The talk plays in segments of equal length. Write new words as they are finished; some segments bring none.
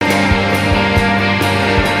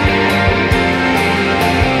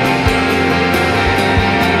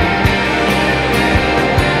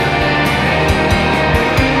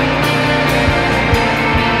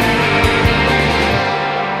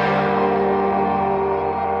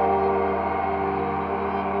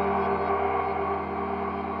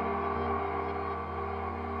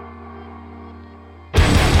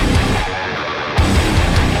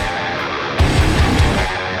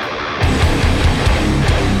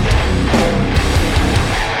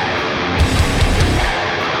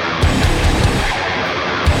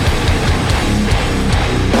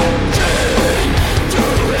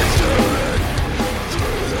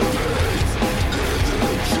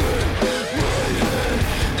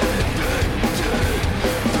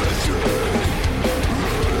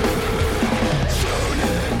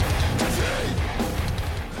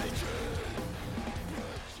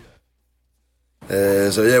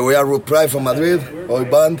So yeah, we are Root Pride from Madrid, Oi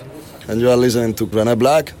band, and you are listening to Renee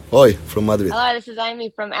Black, Oi from Madrid. Hello, this is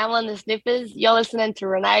Amy from Amelin the Sniffers. You're listening to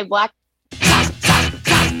Renee Black. Susupect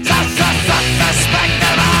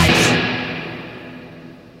Device.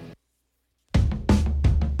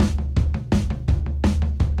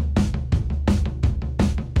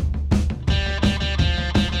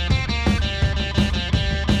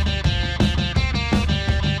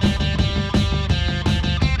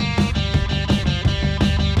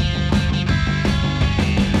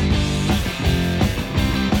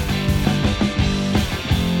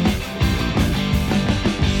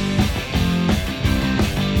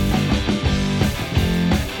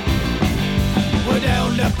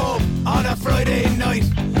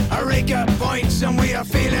 And we are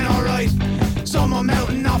feeling alright. Someone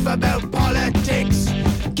mounting off about politics.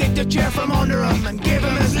 Kick the chair from under him and give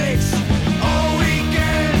him his licks. All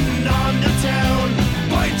weekend on the town,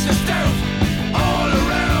 pints of stout all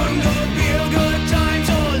around. Good beer, good times,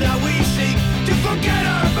 all that we seek to forget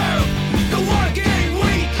about the working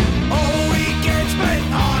week. All weekend spent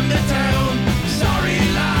on the town. Sorry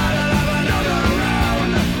lad, I'll have another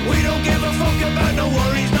round. We don't give a fuck about no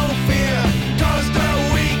worries, no fear, 'cause the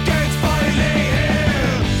weekend's finally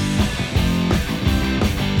here.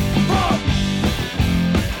 Pop!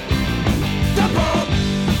 The pop!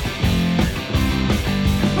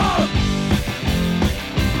 Pop!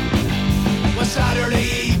 Well, Saturday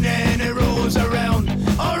evening it rolls around.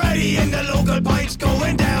 Already in the local pints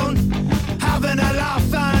going down. Having a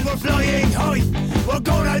laugh and we're flying high. We're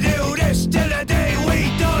gonna do this till the day we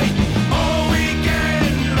die. All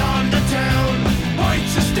weekend on the town.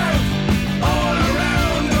 Pints of stout all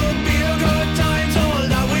around. Good beer, good times, all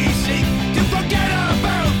that we seek to forget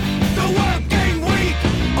about the working week.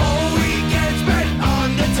 All weekend spent on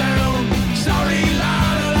the town. Sorry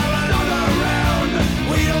lad, I'll have another round.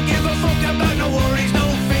 We don't give a fuck about no worries, no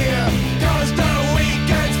fear, 'cause the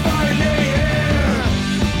weekend's finally here.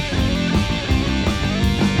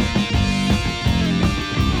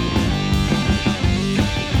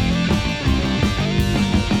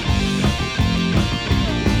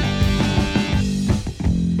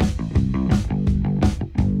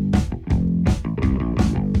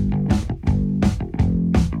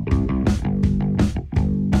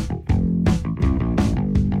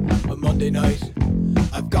 On Monday night,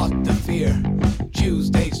 I've got the fear.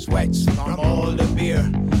 Tuesday sweats from all the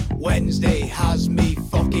beer. Wednesday has me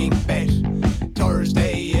fucking bet.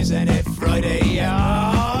 Thursday, isn't it Friday?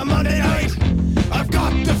 Yeah, Monday night, I've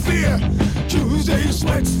got the fear. Tuesday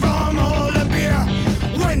sweats from all the beer.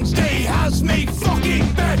 Wednesday has me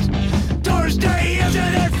fucking bet. Thursday,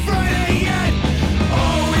 isn't it Friday yet?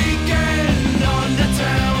 All weekend on the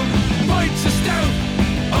town. Pints of stout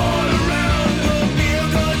all around. Good beer,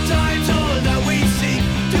 good times, all that we seek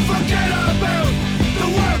to forget about the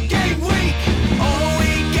working week. All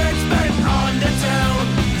weekend spent on the town.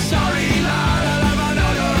 Sorry lad, I'll have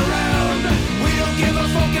another round. We don't give a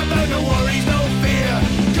fuck about no worries, no fear,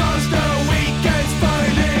 'cause the weekend's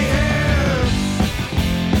finally here.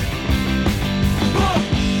 Pop!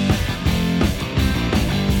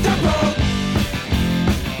 The pop!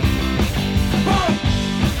 Pop!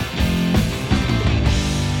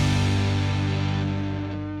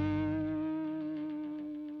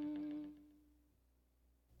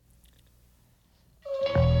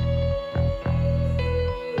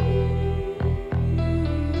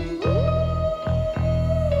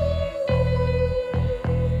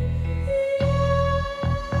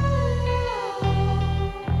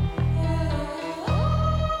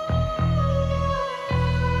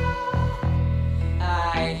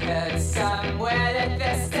 I heard somewhere that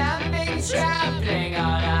there's something trampling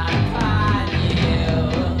on upon you.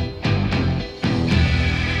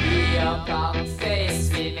 Your calm face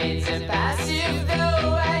remains impassive,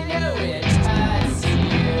 though I know it hurts you.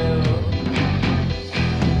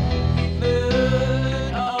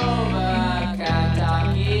 Moon over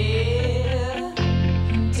Kentucky,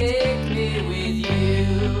 take me with you.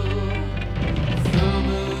 Full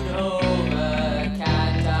moon over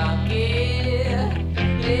Kentucky.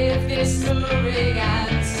 Live this moving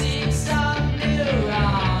and seek some new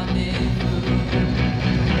rendezvous.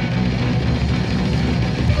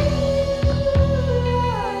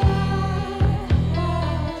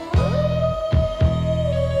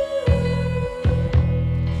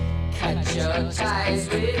 Cut your ties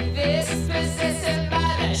with this possessive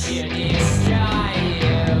mother, she'll destroy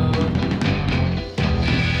you.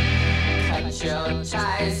 Cut your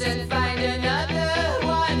ties and find another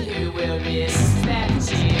one who will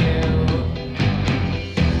respect you.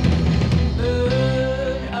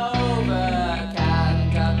 Moon over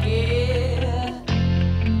Kentucky,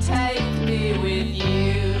 take me with you.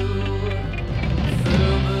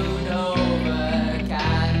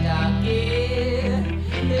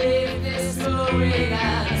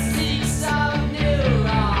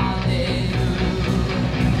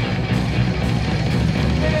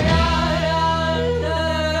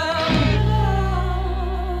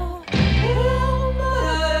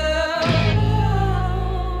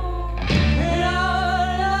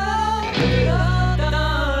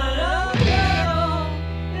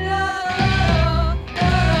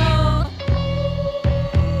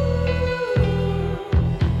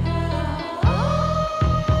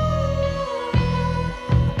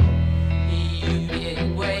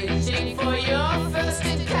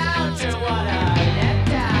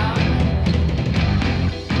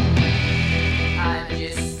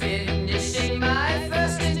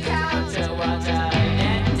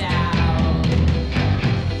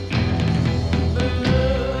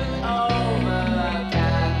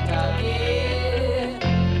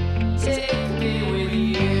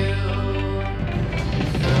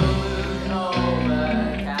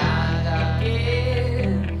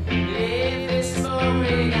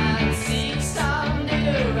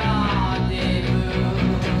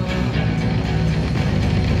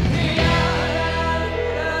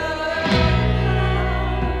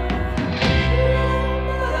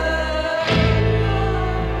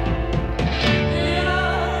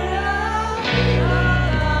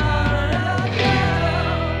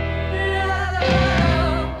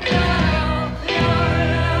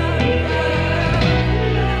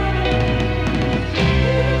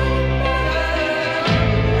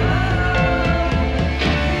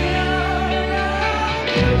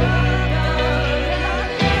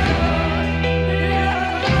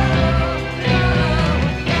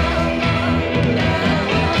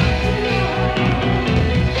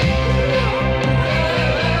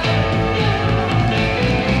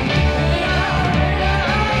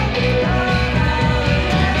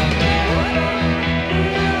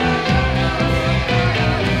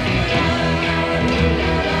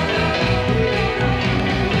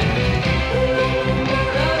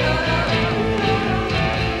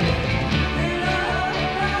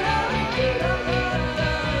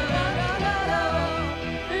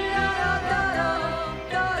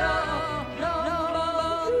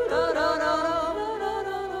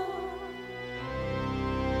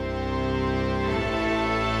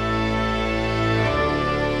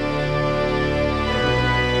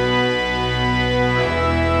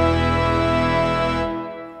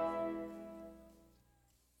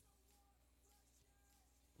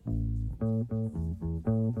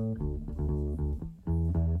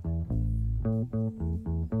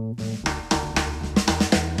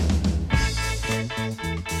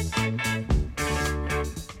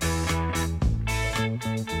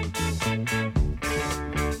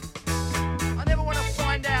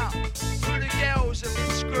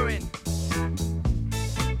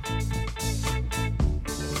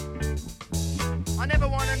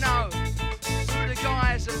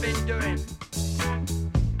 been doing.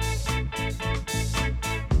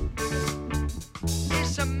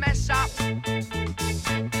 It's a mess up.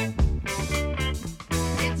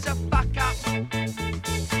 It's a fuck up.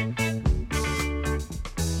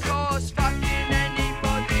 'Cause fucking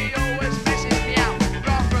anybody always pisses me out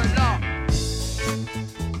rather a lot.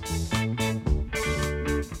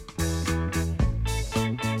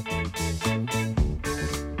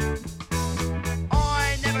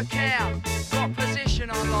 I never care what position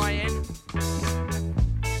I lie in.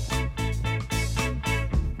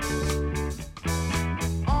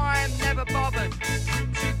 I'm never bothered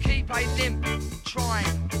to keep a limp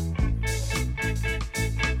trying.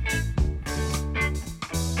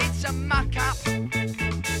 It's a muck up.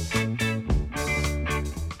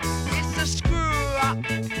 It's a screw up.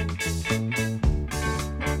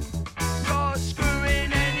 'Cause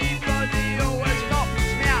screwing anybody always knocks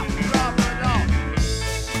me out rather a lot.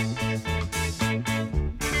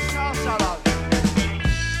 Guitar solo.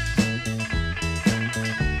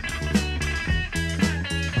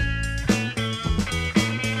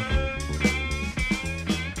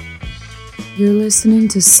 You're listening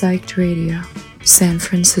to Psyched Radio, San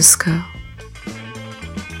Francisco.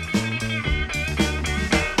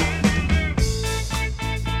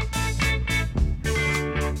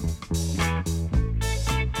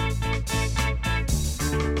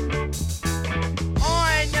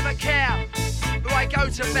 I never care who I go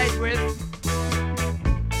to bed with.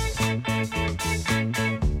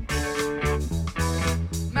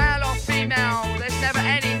 Male or female, there's never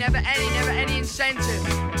any incentive.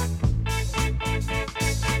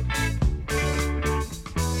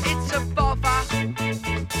 It's a bother.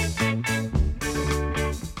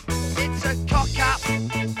 It's a cock up.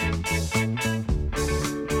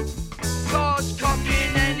 'Cause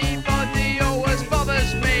cocking anybody always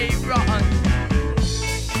bothers me rotten.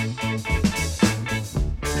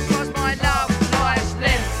 'Cause my love lies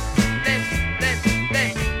limp, limp, limp,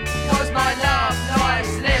 limp. 'Cause my love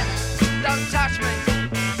lies limp. Don't touch me.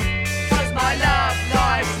 'Cause my love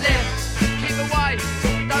lies limp.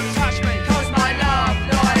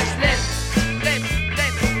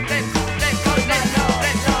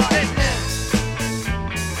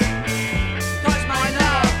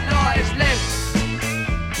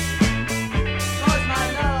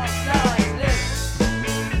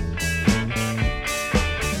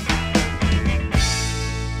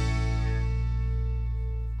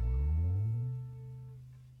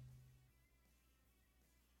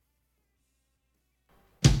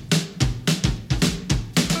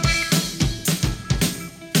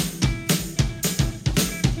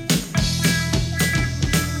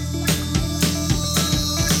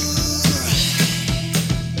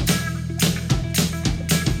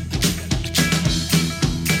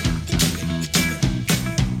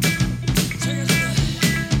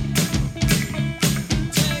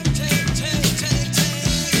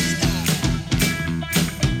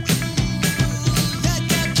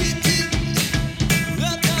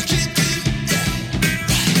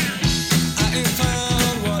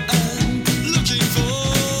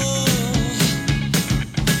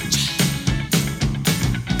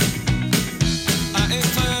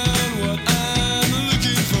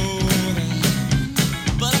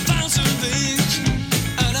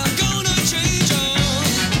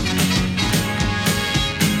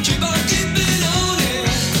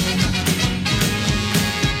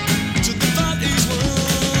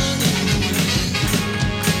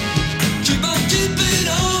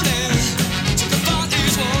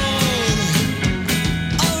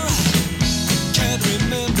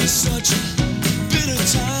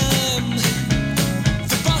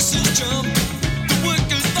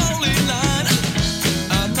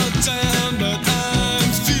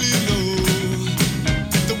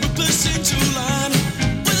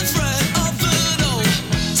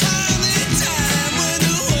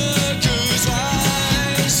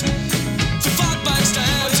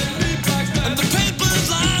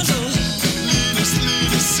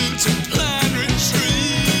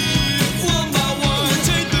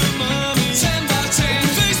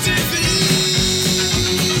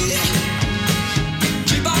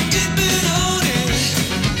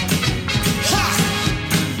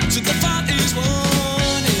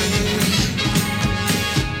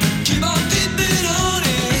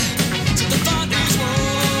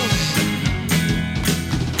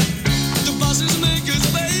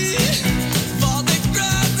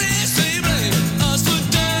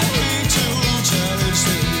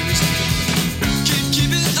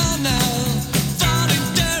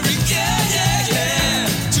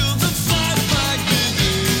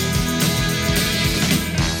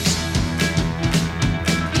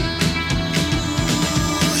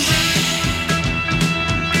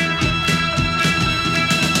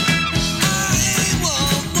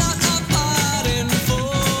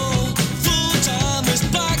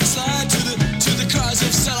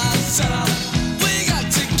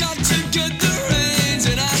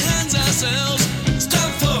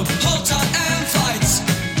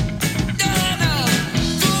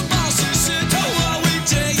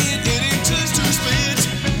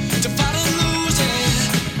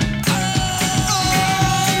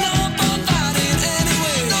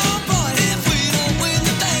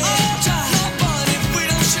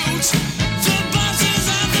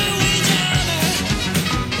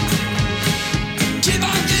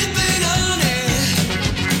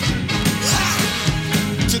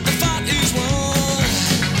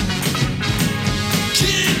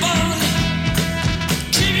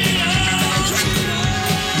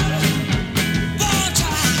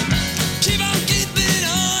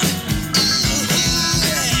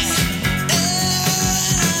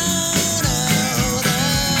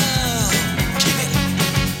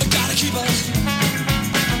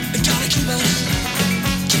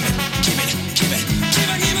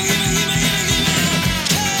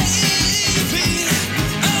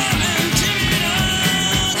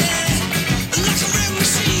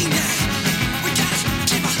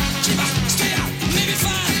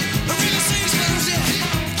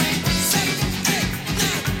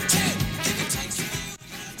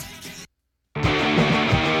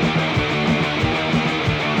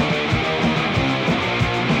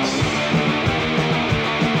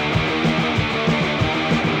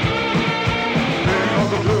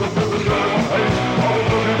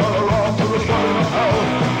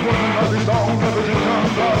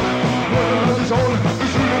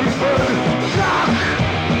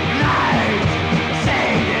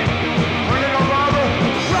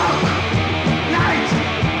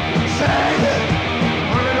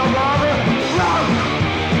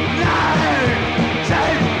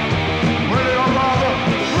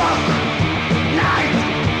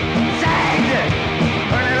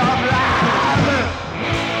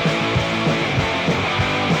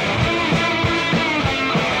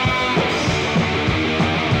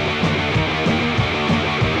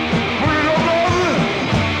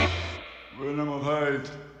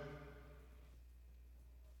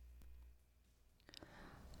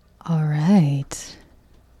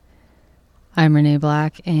 I'm Renee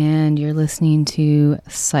Black, and you're listening to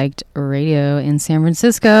Psyched Radio in San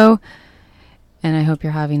Francisco. And I hope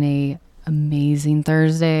you're having a amazing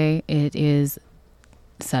Thursday. It is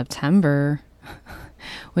September,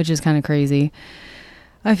 which is kind of crazy.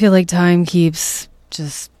 I feel like time keeps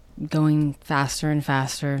just going faster and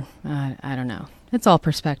faster. I don't know. It's all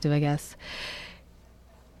perspective, I guess.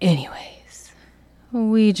 Anyways,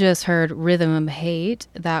 we just heard Rhythm of Hate.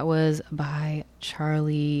 That was by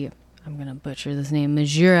Charlie, I'm going to butcher this name,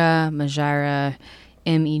 Megira, Megira.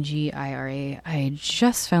 I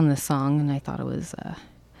just found this song and I thought it was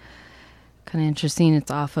kind of interesting. It's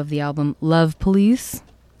off of the album Love Police.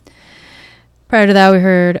 Prior to that, we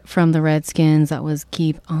heard from the Redskins. That was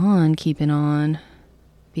Keep On Keeping On.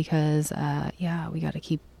 Because, we got to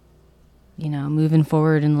keep, moving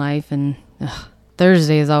forward in life. And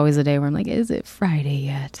Thursday is always a day where I'm like, is it Friday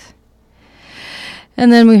yet? And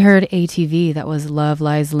then we heard ATV. That was Love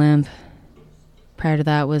Lies Limp. Prior to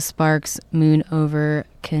that was Sparks' Moon Over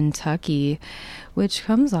Kentucky, which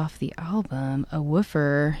comes off the album A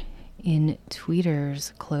Woofer in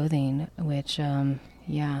Tweeter's Clothing, which, thought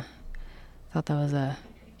that was a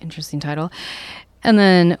interesting title. And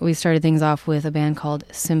then we started things off with a band called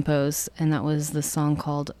Simpos, and that was the song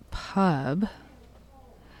called Pub.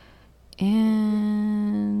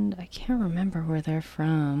 And I can't remember where they're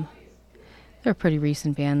from. They're a pretty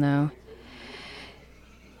recent band, though.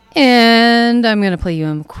 And I'm going to play you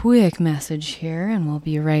a quick message here, and we'll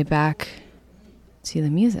be right back to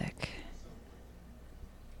the music.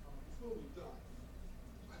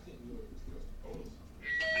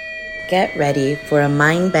 Get ready for a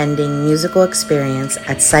mind-bending musical experience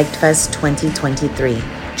at Psyched Fest 2023.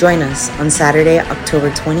 Join us on Saturday, October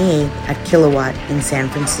 28th at Kilowatt in San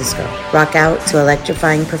Francisco. Rock out to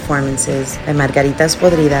electrifying performances by Margaritas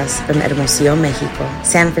Podridas from Hermosillo, Mexico,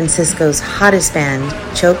 San Francisco's hottest band,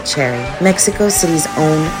 Choke Cherry, Mexico City's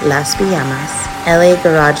own Las Pijamas, LA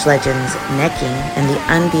garage legends Necking, and the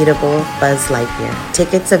unbeatable Buzz Lightyear.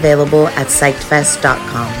 Tickets available at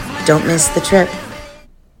psychedfest.com. Don't miss the trip.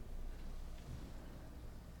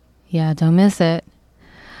 Yeah, don't miss it.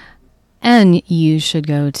 And you should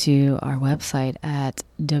go to our website at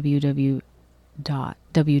www.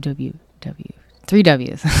 3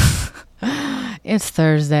 W's. It's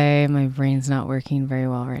Thursday. My brain's not working very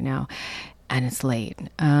well right now. And it's late.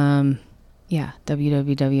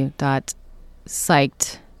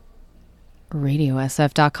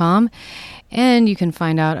 www.psychedradiosf.com. And you can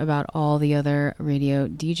find out about all the other radio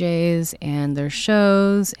DJs and their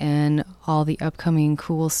shows and all the upcoming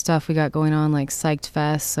cool stuff we got going on like Psyched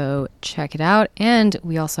Fest. So check it out. And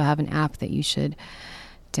we also have an app that you should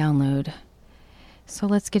download. So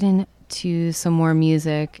let's get into some more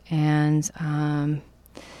music. And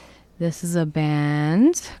this is a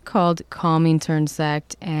band called Calming Turn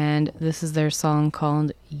Sect. And this is their song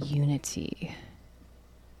called Unity.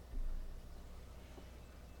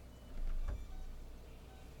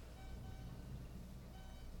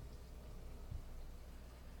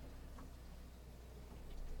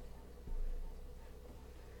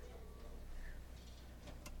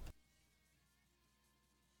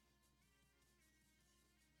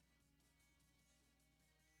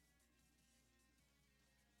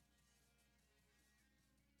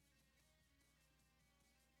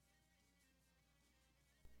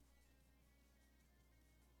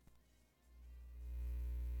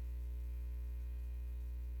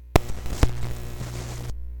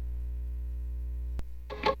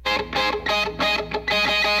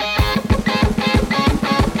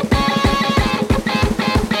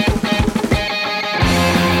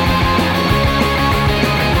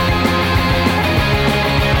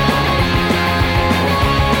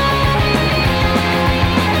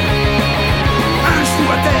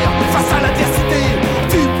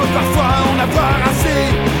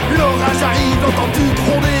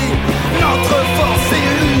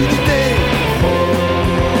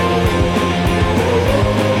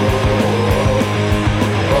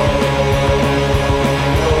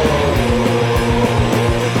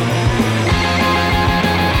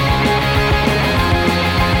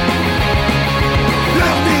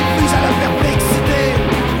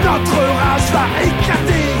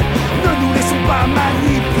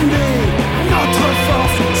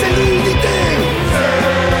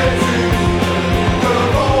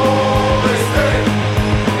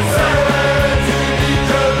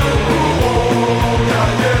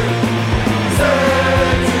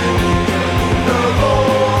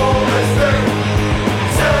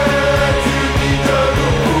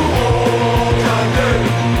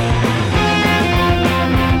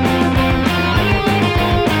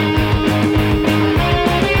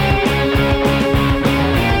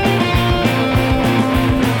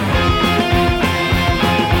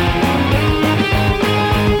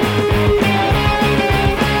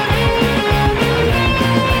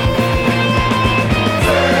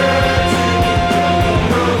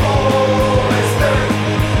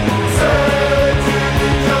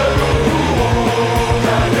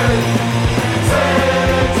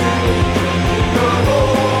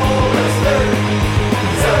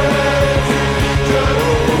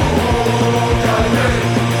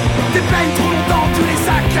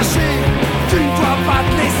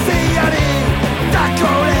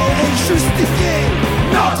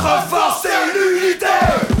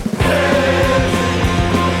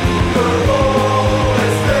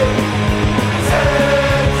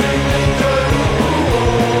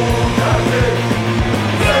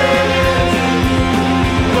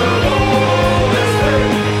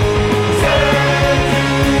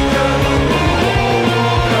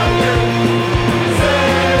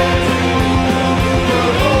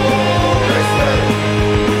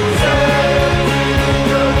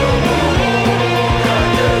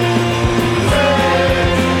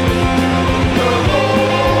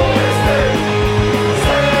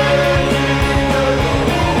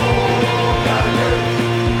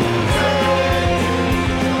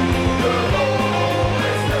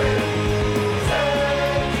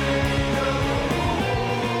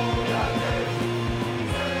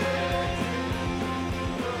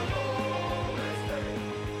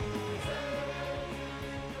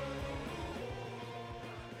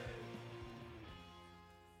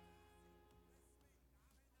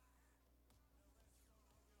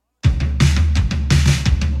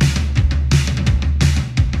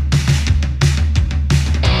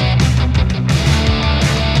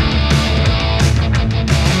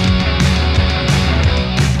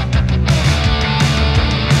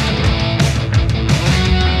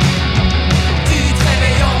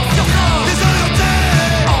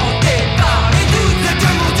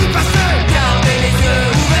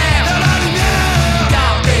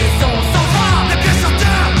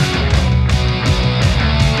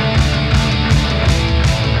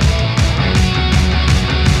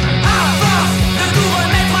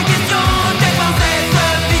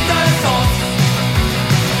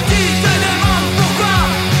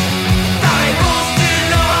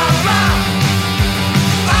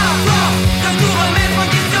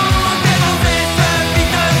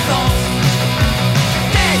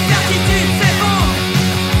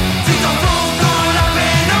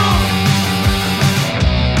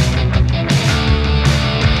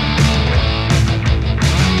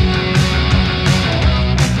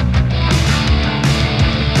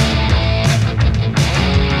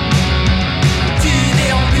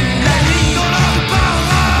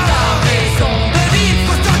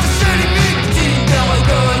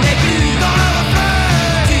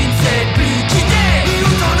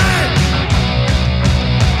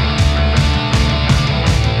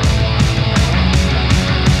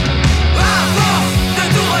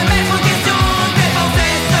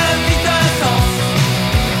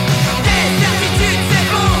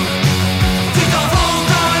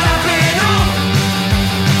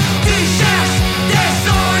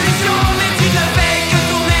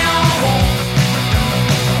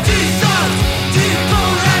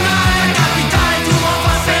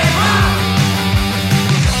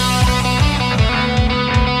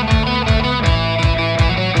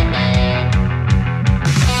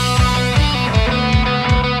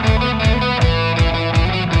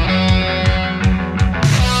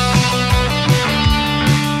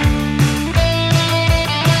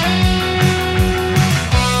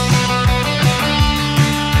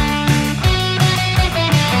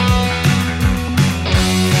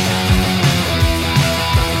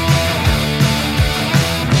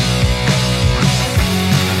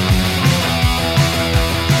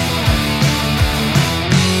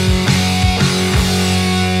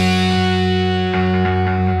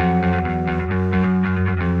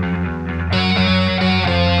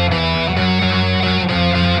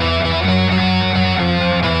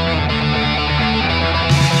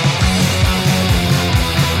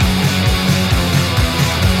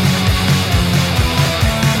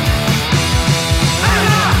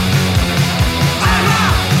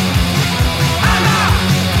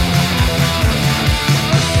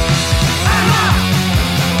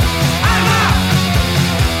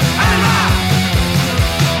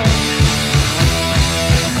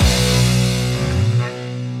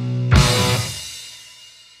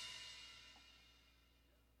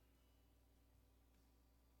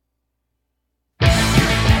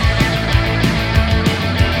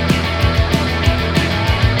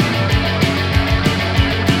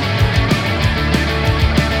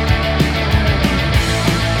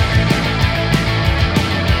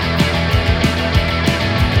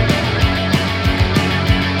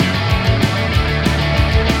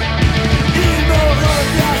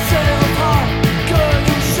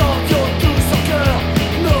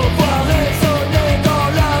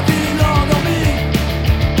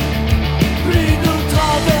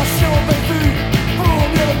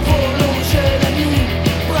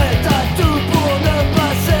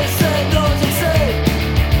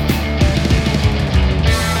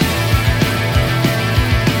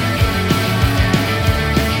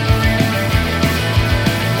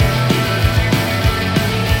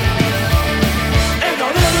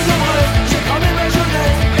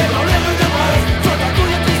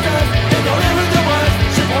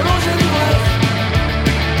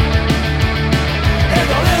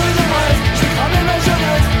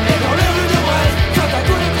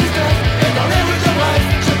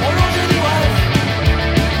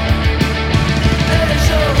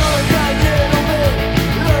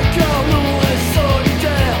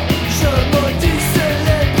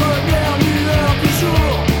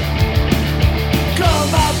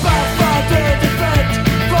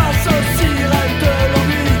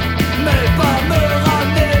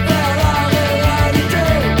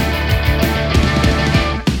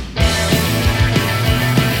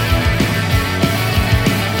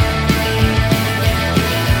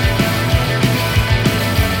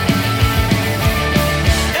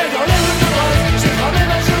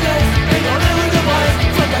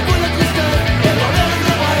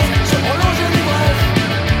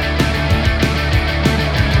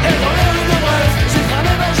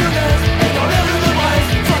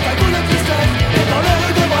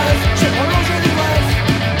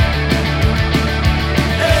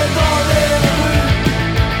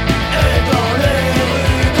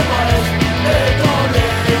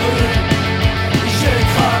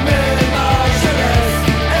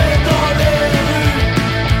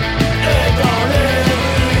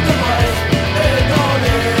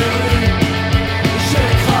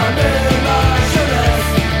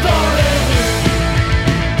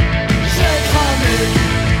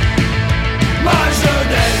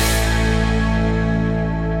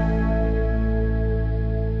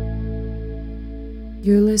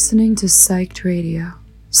 You're listening to Psyched Radio,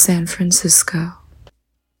 San Francisco.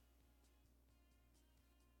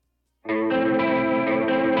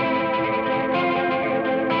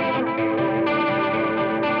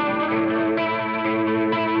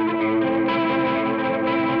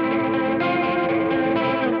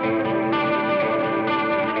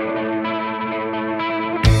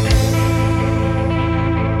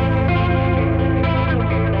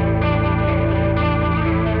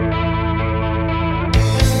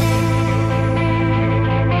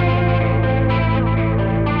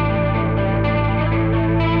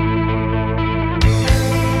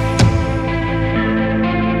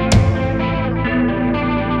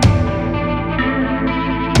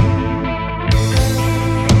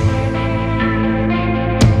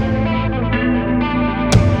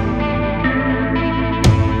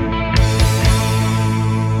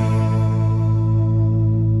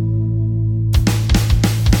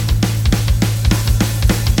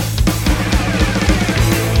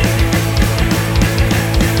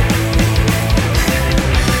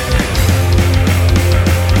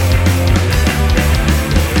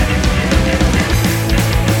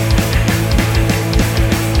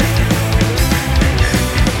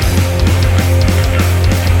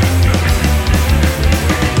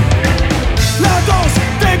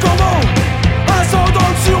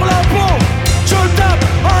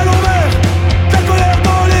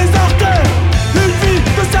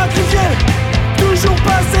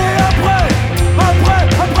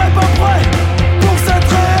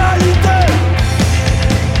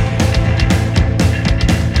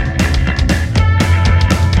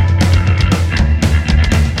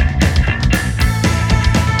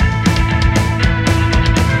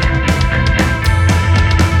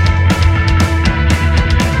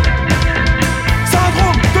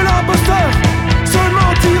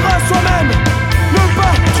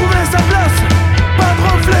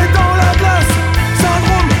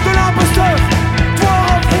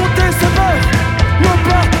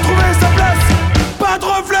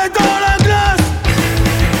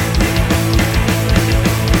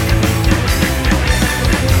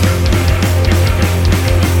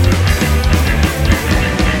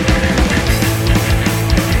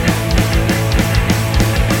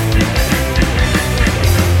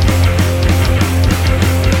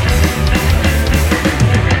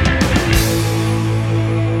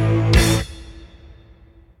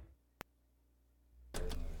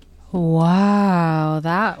 Wow,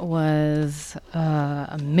 that was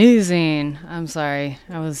amazing. I'm sorry.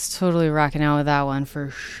 I was totally rocking out with that one for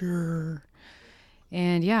sure.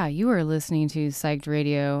 And yeah, you are listening to Psyched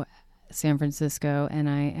Radio San Francisco, and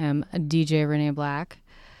I am DJ Renee Black,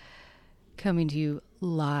 coming to you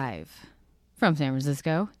live from San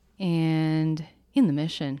Francisco and in the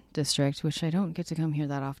Mission District, which I don't get to come here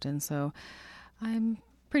that often, so I'm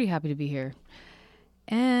pretty happy to be here.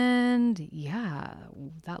 And yeah,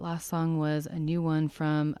 that last song was a new one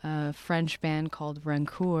from a French band called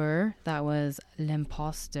Rancour. That was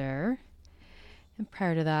L'Imposteur. And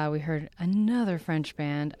prior to that, we heard another French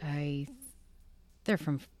band. They're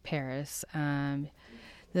from Paris.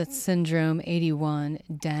 That's Syndrome 81,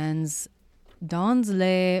 Dans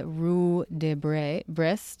les Rues de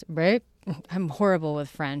Brest. I'm horrible with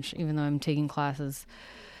French, even though I'm taking classes.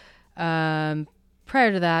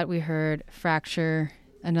 Prior to that, we heard Fracture,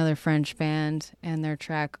 another French band, and their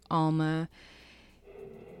track Alma.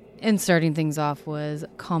 And starting things off was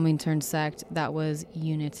Calming Turn Sect. That was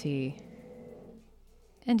Unity.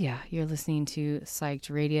 And yeah, you're listening to Psyched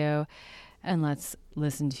Radio. And let's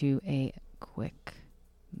listen to a quick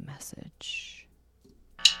message.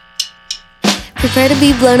 Prepare to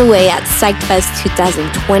be blown away at PsychFest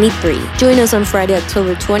 2023. Join us on Friday,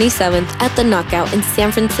 October 27th at The Knockout in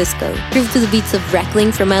San Francisco. Groove to the beats of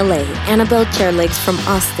Reckling from LA, Annabelle Chairlegs from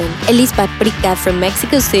Austin, Elise Paprika from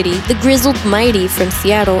Mexico City, The Grizzled Mighty from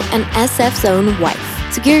Seattle, and SF's own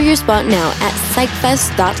wife. Secure your spot now at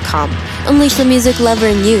psychfest.com. Unleash the music lover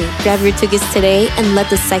in you. Grab your tickets today and let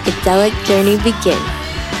the psychedelic journey begin.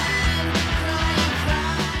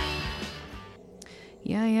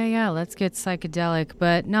 Yeah, let's get psychedelic,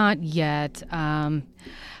 but not yet. I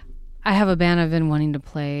have a band I've been wanting to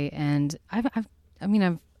play, and I've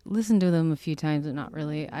listened to them a few times, but not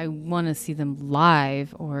really. I want to see them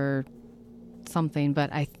live or something,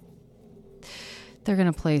 but they're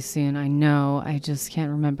going to play soon, I know. I just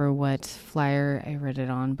can't remember what flyer I read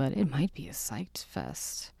it on, but it might be a Psyched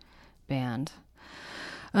Fest band.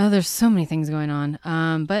 There's so many things going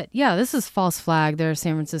on. But yeah, this is False Flag. They're a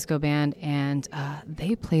San Francisco band, and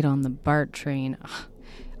they played on the BART train.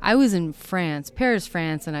 I was in Paris,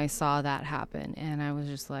 France, and I saw that happen. And I was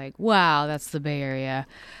just like, wow, that's the Bay Area.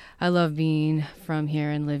 I love being from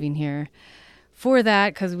here and living here for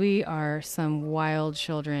that, because we are some wild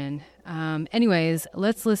children. Anyways,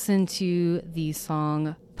 let's listen to the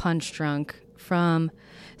song Punch Drunk from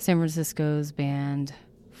San Francisco's band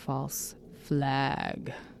False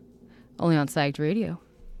Flag. Only on Psyched Radio.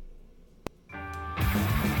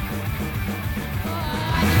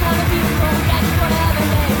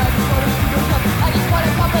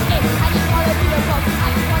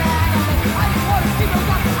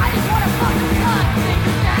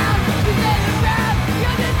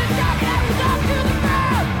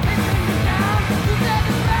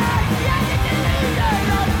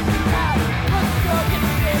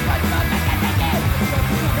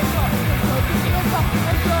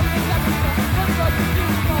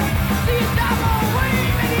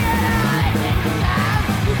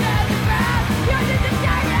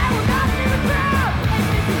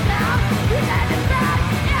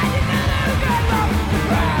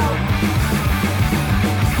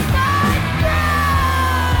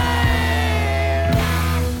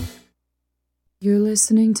 You're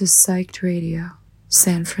listening to Psyched Radio,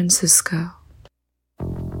 San Francisco. In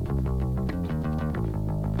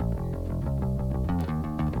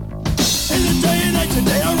the day and night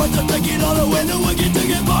today, I want to take it all away. No one can take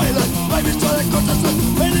it violent. Life is trying to cross the sun.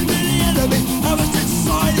 Pain and the enemy. Have a sense of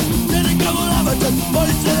society. Then a couple of amateurs. But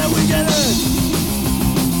it's that we get in.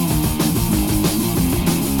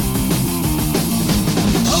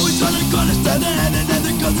 Always trying to understand the hand and then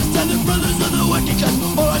the guns and stand the brothers of the working class.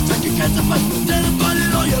 All I take you can't fight. Then I'm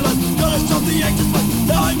fighting all your life. Gotta stop the actors fight.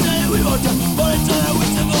 Now I tell you we want to. But it's that we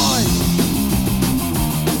survive.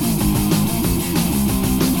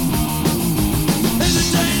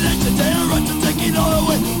 Today I run to take it all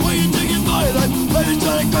away. Will you take it violent? Baby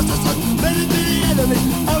trying to cross the sun. Men and the enemy.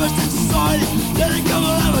 Have a sense of society. Let it come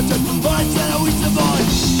on amateur. But it's how we survive.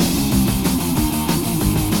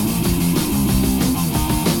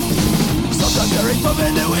 Sometimes there ain't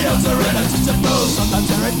problem and we don't surrender to the fool. Sometimes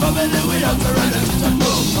there ain't problem and we don't surrender to the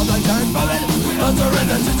fool. Sometimes there ain't problem, we don't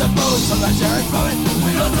surrender to the fool. Sometimes there ain't problem,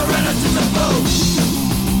 we don't surrender to the fool.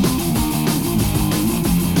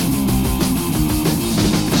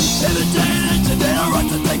 In the day and night today I run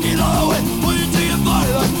to take it all away. Will you take it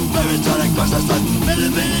violent? Baby trying to cross the sun. Men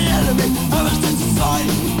and the enemy. Have a sense of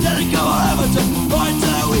society. Let it go on amateur. Right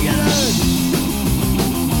till we get in.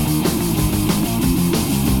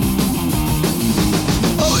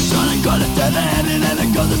 Always trying to cut it down the hand and then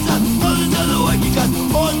it goes the sun. Others are the working class.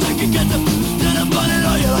 All take it, get them. Then I'm burning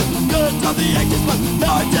all your life. Gotta stop the actors but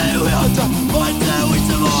now I tell you we all try. Right till we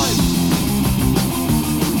survive.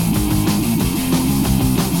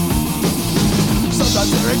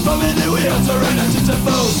 Sometimes there ain't problem and we don't surrender to the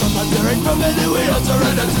fool. Sometimes there ain't problem and we don't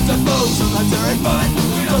surrender to the fool. Sometimes there ain't problem,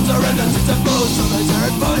 we don't surrender to the fool. Sometimes there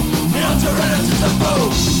ain't problem, we don't surrender to the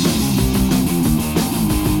fool.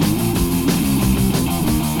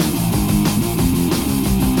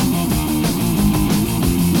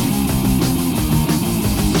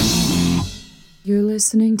 You're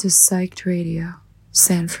listening to Psyched Radio,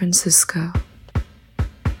 San Francisco.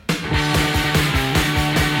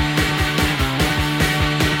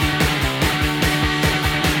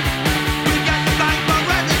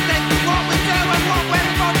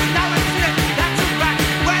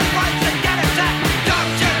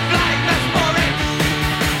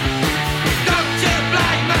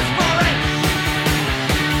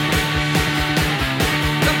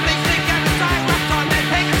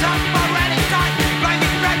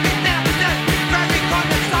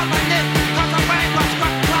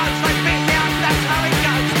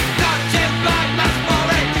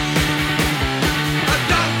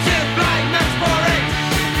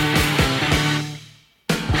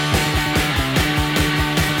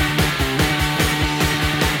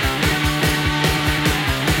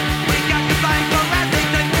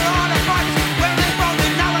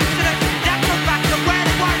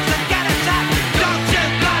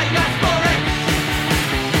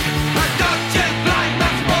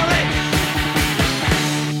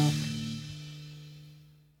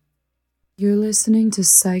 You're listening to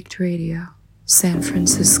Psyched Radio, San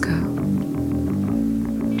Francisco.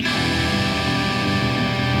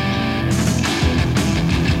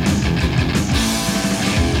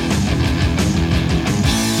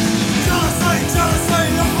 Jealousy,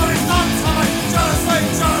 look what it's done to me. Jealousy,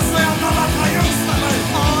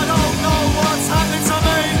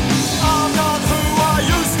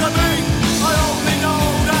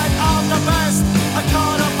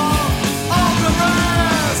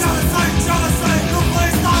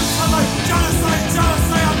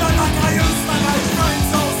 I'm not like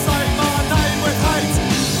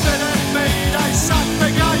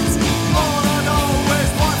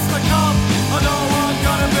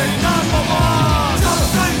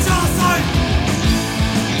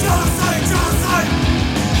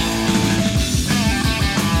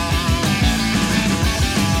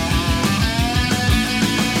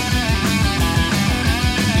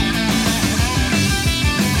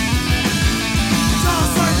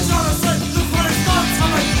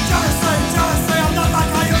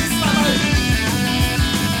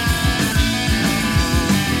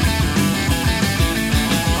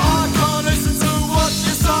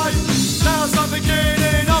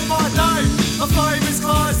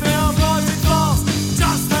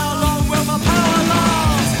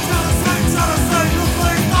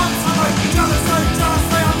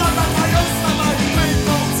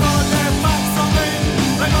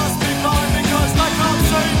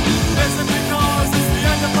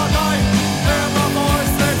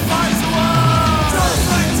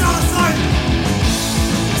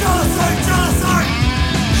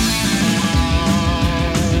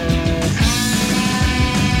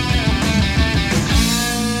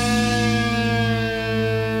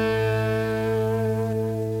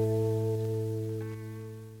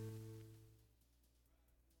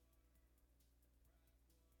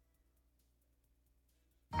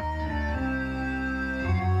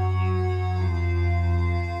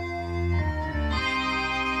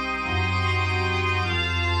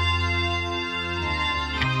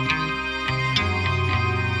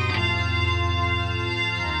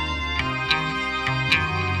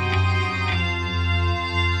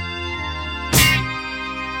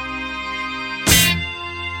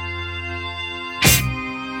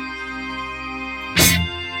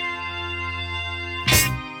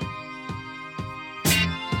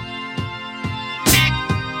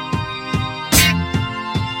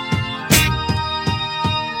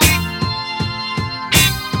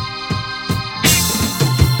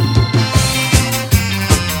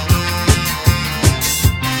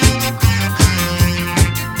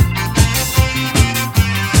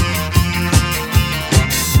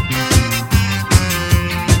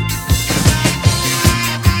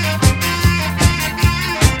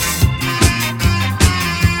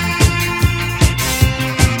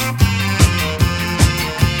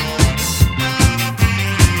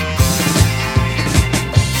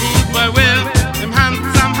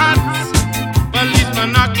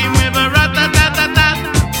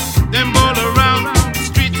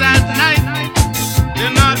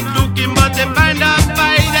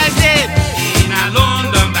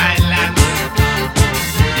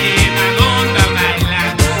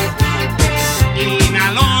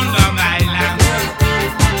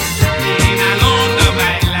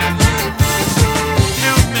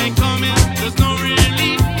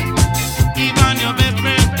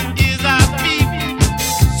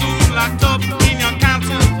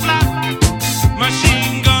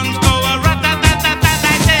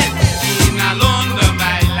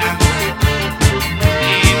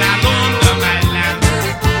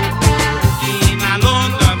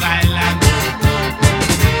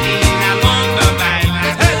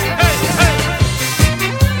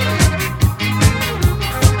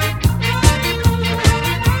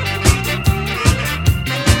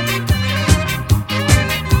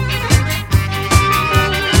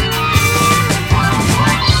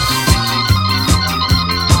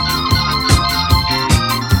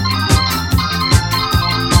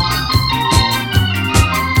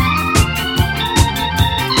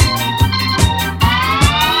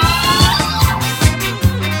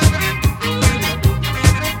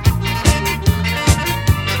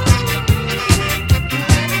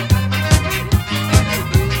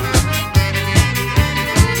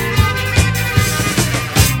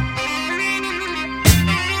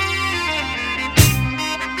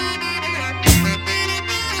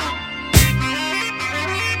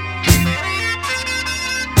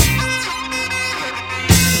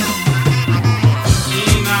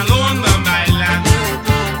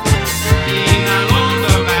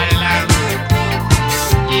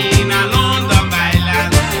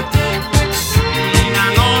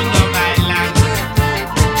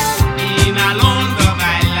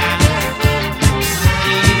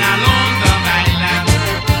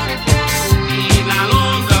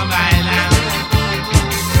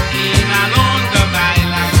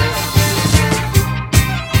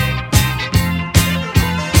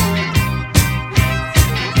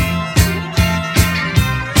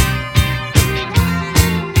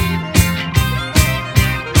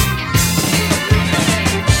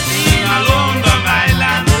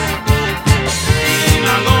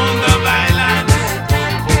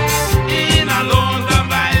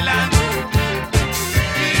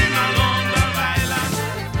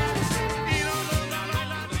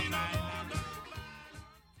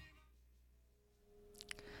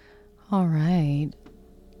All right.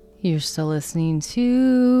 You're still listening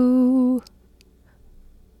to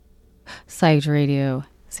Psyched Radio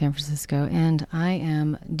San Francisco, and I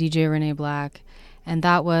am DJ Renee Black, and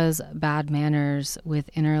that was Bad Manners with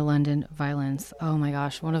Inner London Violence. Oh my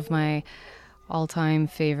gosh, one of my all-time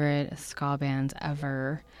favorite ska bands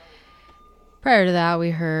ever. Prior to that,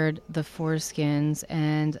 we heard the Foreskins,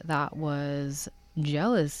 and that was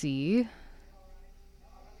Jealousy.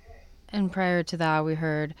 And prior to that, we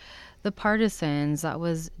heard the Partisans, that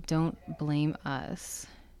was Don't Blame Us.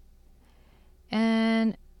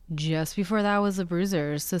 And just before that was the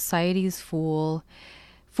Bruisers, Society's Fools,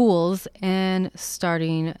 and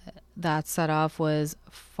starting that set off was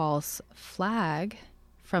False Flag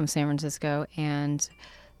from San Francisco and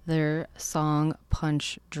their song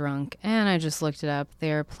Punch Drunk. And I just looked it up.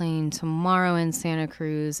 They're playing tomorrow in Santa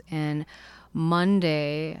Cruz and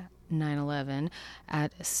Monday 9/11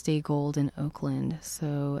 at Stay Gold in Oakland,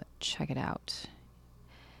 so check it out.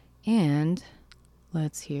 And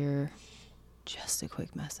let's hear just a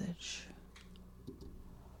quick message.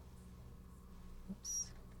 Oops.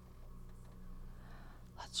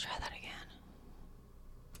 Let's try that again.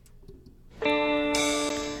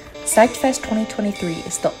 Psyched Fest 2023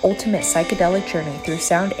 is the ultimate psychedelic journey through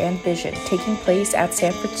sound and vision, taking place at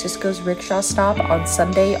San Francisco's Rickshaw Stop on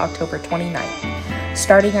Sunday, October 29th.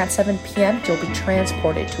 Starting at 7 p.m., you'll be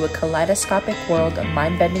transported to a kaleidoscopic world of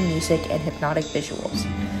mind-bending music and hypnotic visuals.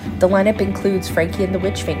 The lineup includes Frankie and the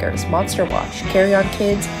Witchfingers, Monster Watch, Carry On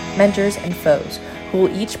Kids, Mentors, and Foes, who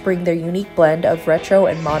will each bring their unique blend of retro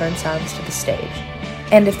and modern sounds to the stage.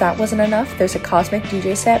 And if that wasn't enough, there's a cosmic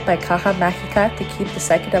DJ set by Caja Magica to keep the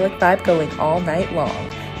psychedelic vibe going all night long.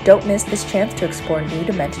 Don't miss this chance to explore new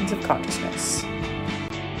dimensions of consciousness.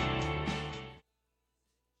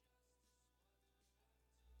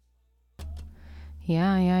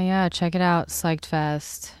 Yeah. Check it out, Psyched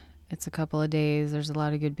Fest. It's a couple of days. There's a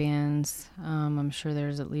lot of good bands. I'm sure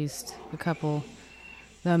there's at least a couple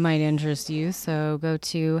that might interest you. So go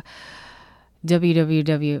to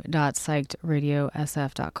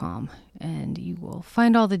www.psychedradiosf.com and you will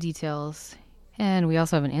find all the details. And we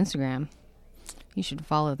also have an Instagram. You should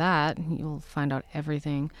follow that. You'll find out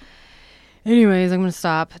everything. Anyways, I'm going to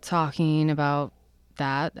stop talking about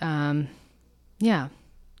that. Yeah.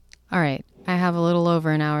 All right. I have a little over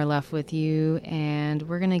an hour left with you, and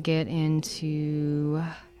we're going to get into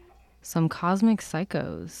some Cosmic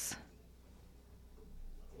Psychos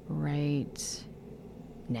right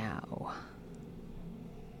now.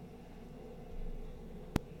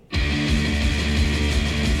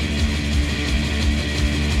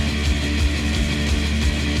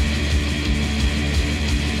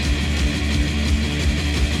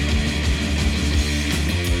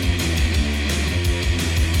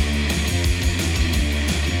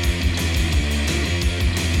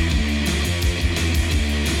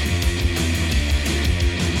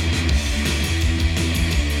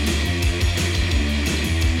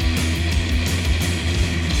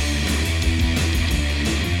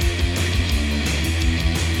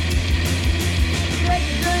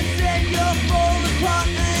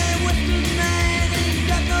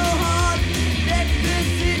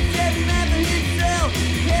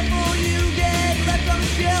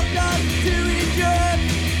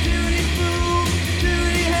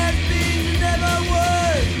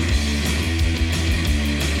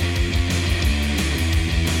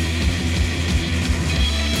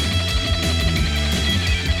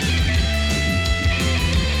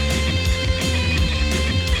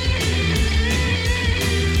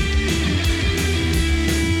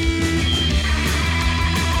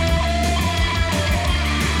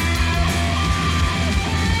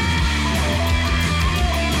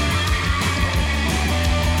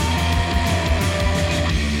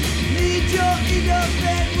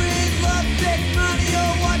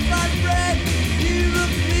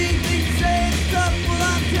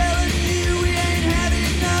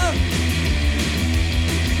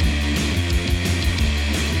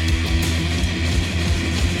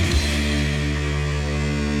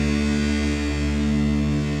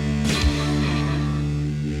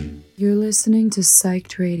 You're listening to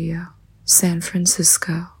Psyched Radio, San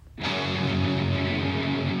Francisco.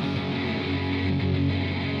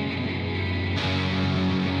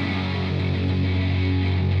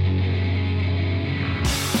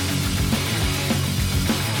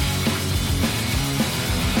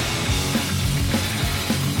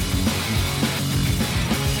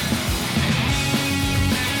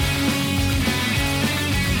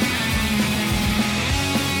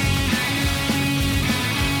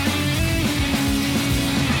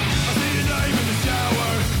 I see your name in the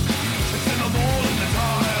shower.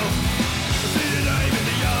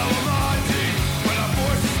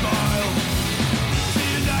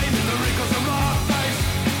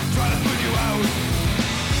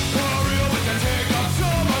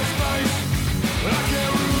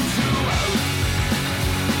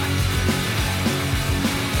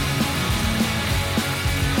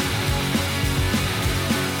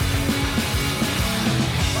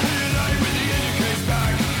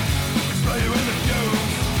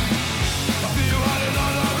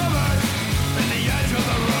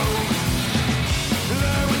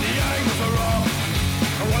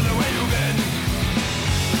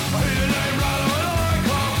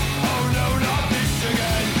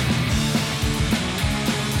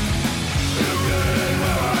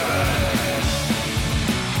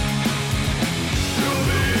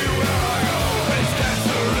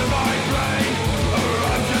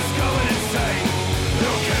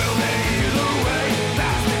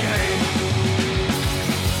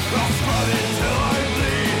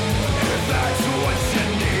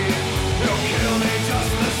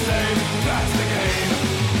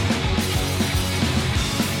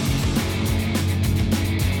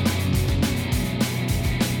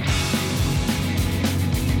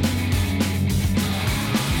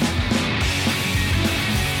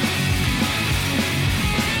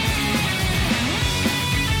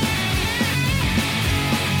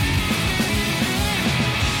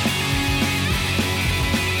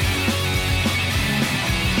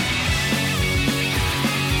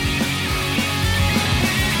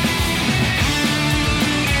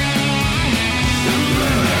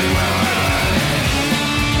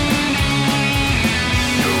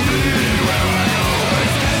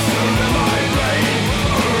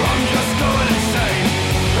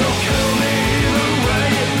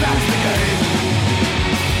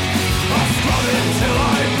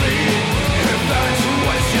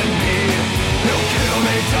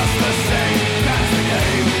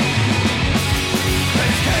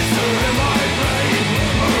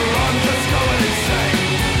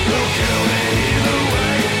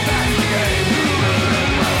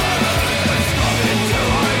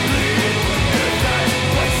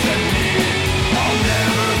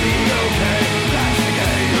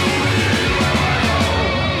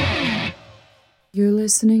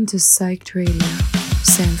 listening to Psyched Radio,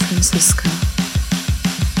 San Francisco.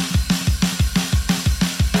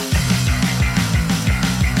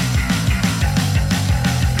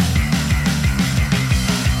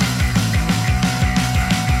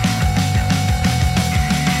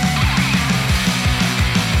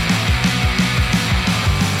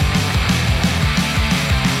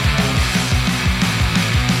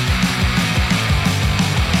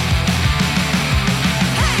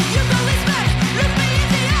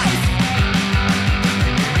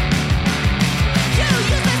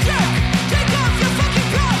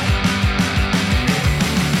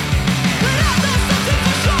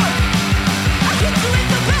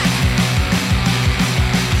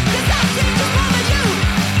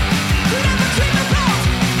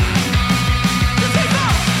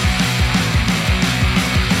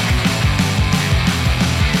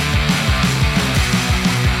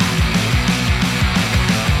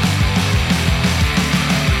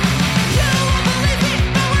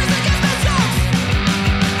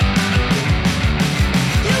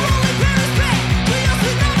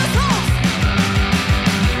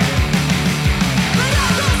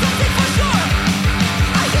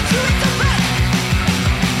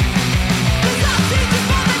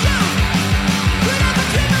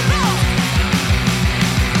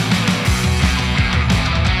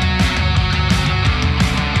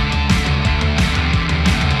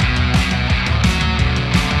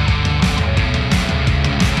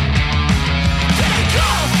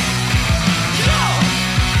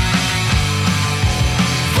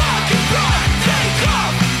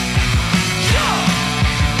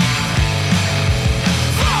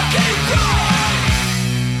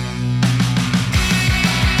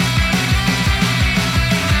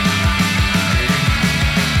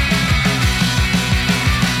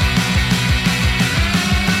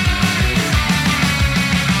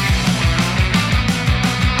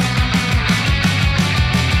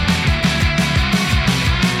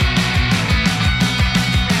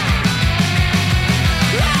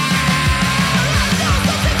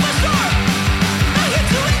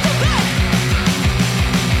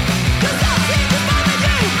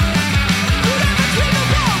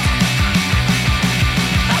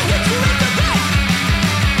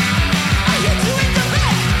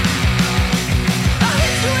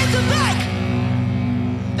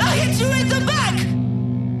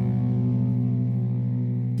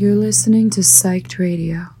 You're listening to Psyched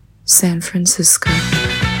Radio, San Francisco.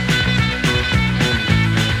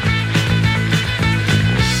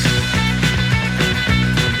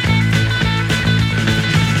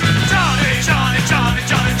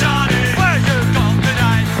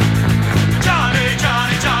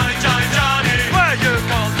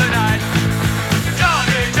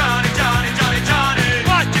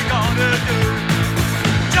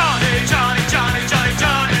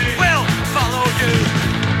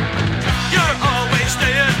 You're always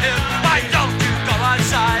staying in. Why don't you go out?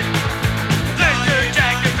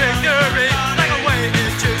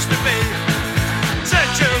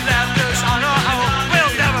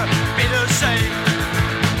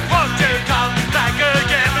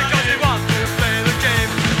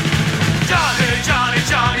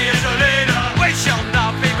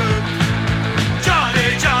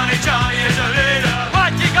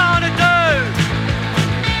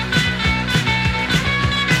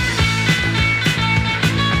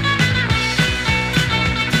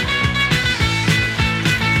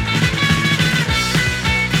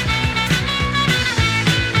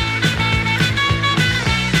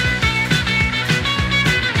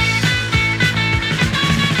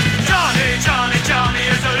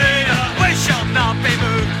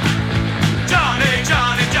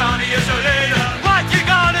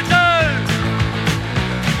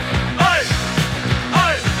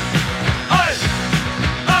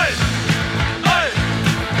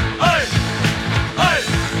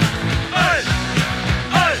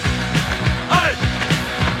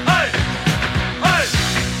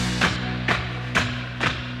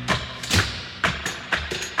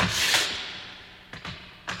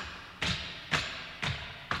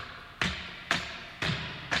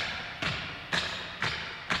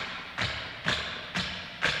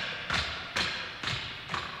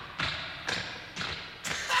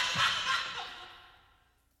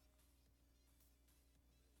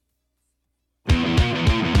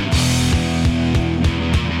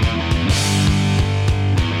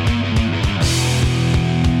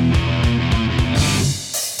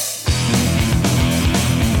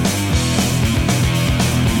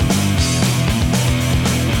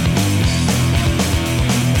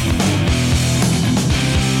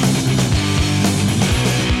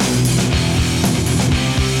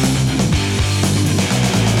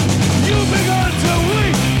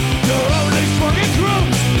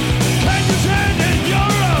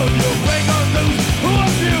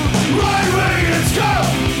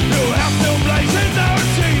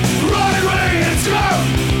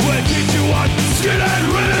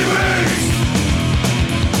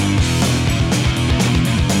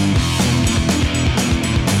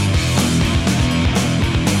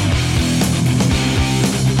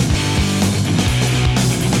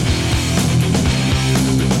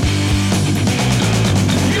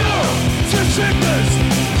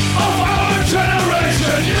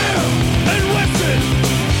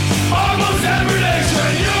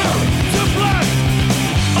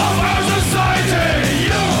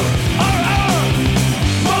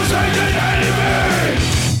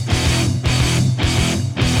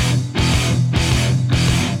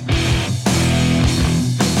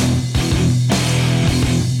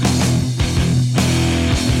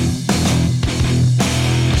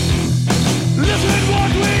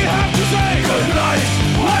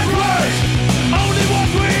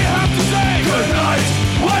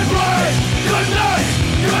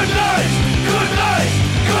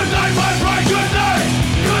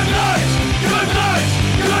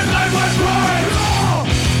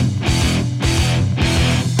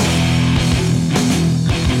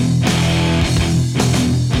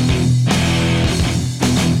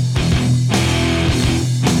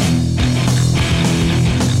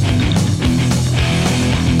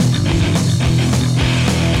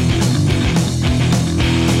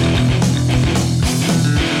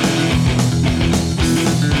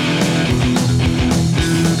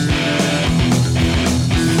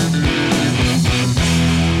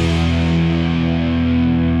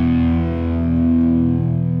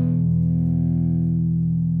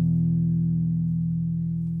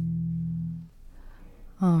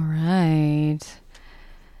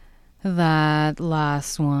 That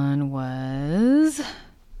last one was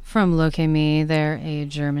from Loke Me. They're a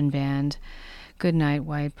German band. Good Night,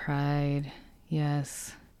 White Pride.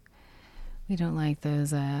 Yes. We don't like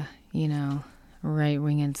those,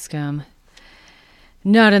 right-winged scum.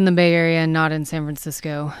 Not in the Bay Area, not in San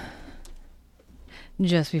Francisco.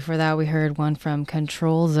 Just before that, we heard one from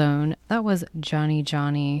Control Zone. That was Johnny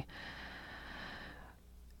Johnny.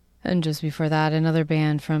 And just before that, another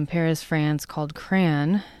band from Paris, France called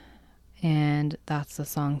Cran. And that's the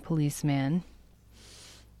song Policeman.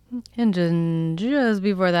 And just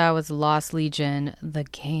before that was Lost Legion, The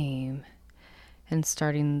Game. And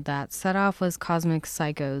starting that set off was Cosmic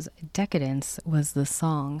Psycho's Decadence was the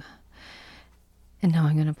song. And now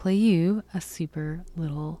I'm going to play you a super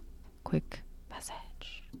little quick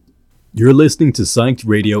message. You're listening to Psyched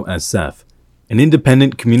Radio SF, an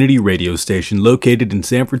independent community radio station located in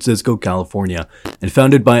San Francisco, California, and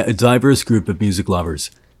founded by a diverse group of music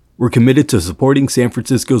lovers. We're committed to supporting San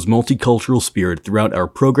Francisco's multicultural spirit throughout our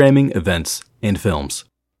programming, events, and films.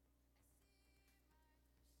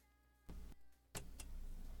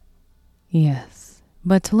 Yes,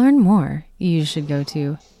 but to learn more, you should go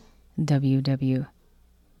to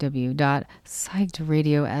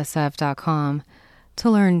www.psychedradiosf.com to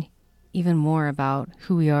learn even more about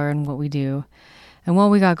who we are and what we do and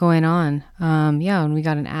what we got going on. And we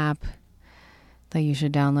got an app that you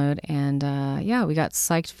should download. And we got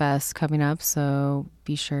Psyched Fest coming up, so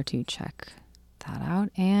be sure to check that out.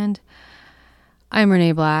 And I'm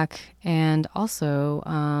Renee Black, and also,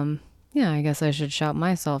 I guess I should shout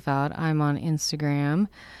myself out. I'm on Instagram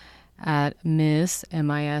at miss.dj.renee,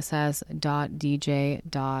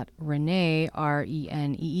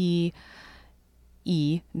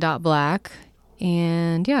 RENEE.black.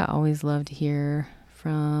 And always love to hear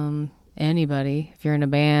from anybody. If you're in a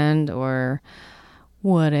band or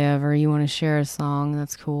whatever, you want to share a song,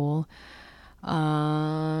 that's cool.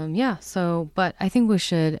 But I think we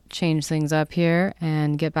should change things up here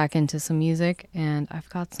and get back into some music. And I've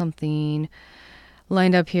got something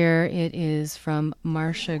lined up here. It is from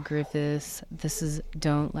Marsha Griffiths. This is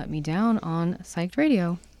Don't Let Me Down on Psyched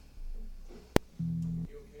Radio.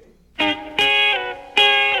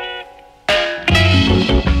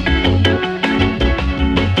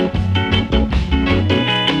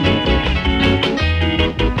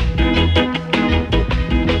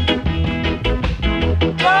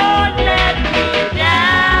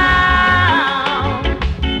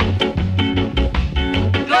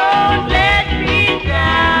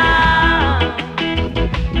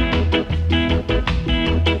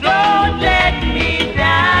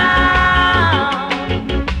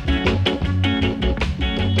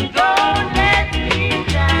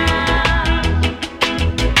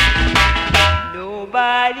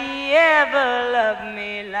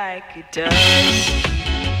 It does.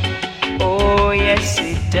 Oh yes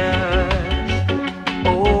it does.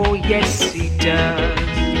 Oh yes it does.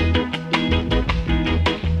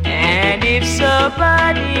 And if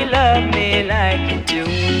somebody love me like you do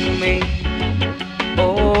me,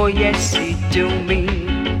 oh yes it do me.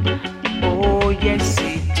 Oh yes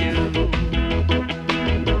it do.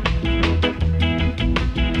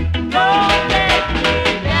 Don't let me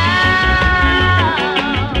down.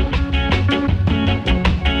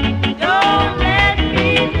 Don't let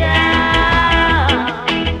me down.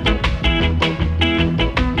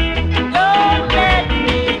 Don't let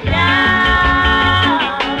me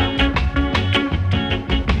down.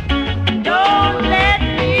 Don't let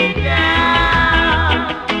me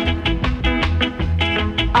down.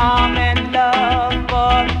 I'm in love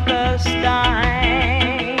for the first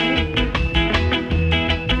time.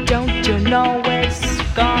 Don't you know it's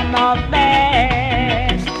gonna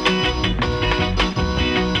last?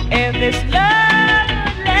 If this love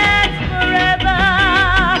lasts forever,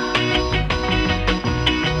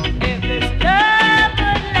 if this love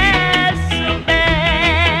lasts so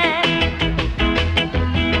bad,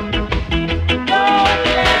 don't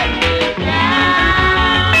let me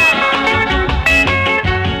down.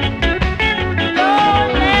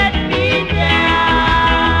 Don't let me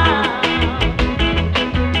down.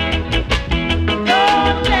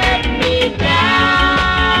 Don't let me down.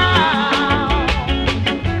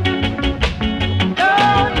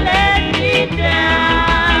 Don't let me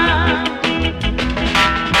down.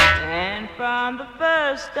 And from the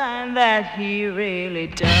first time that he really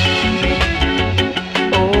dug me,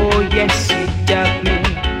 oh yes he dug me.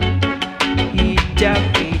 He dug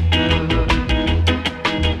me good.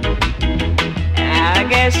 I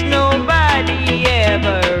guess nobody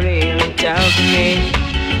ever really dug me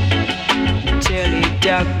till he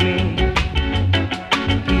dug me.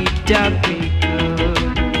 He dug me good.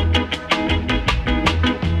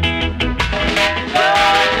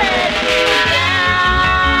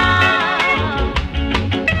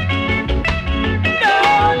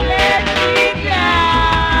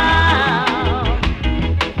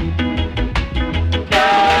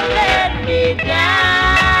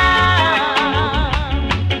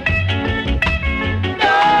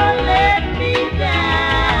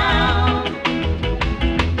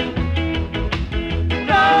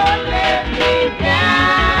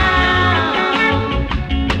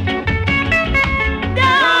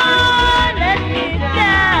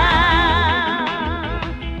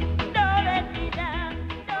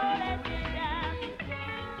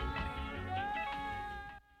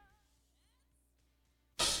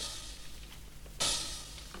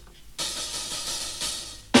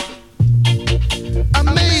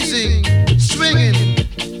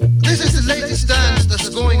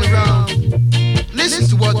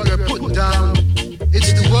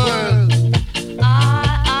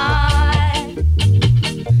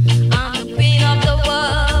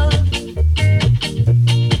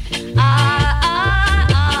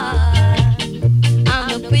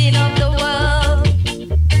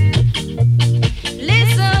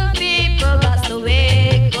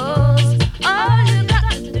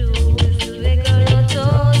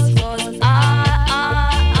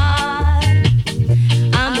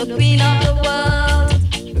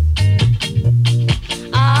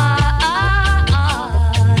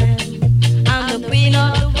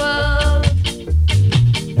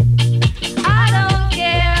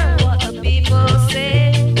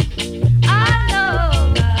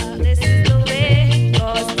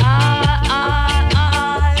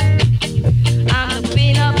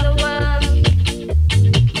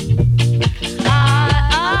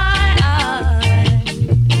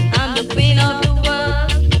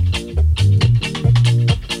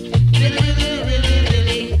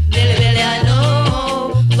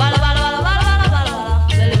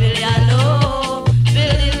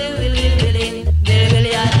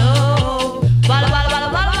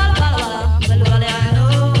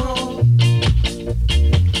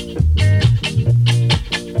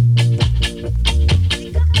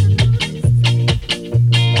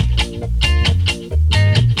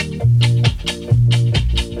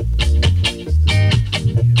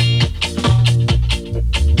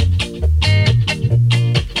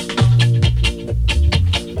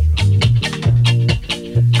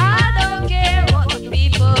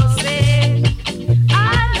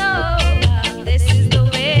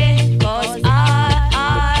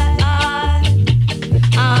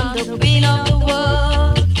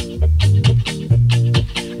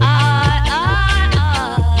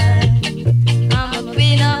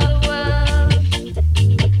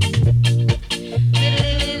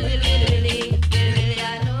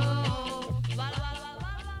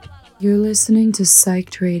 You're listening to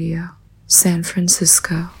Psyched Radio, San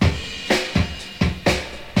Francisco.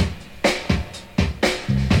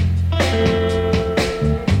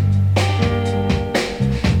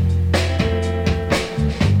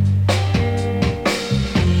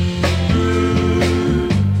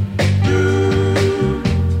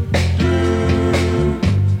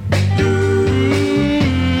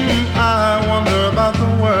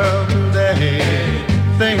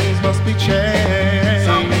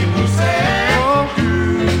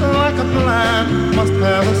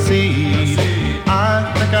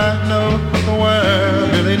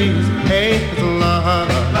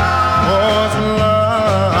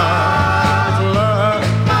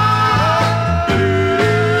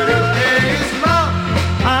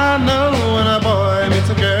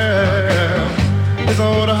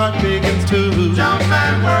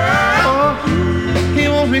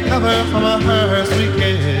 From a her sweet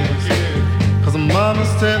kiss, 'cause mama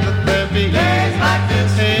said that there'd be days like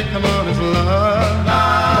this. Hey, come on, it's love,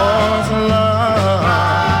 oh, it's love,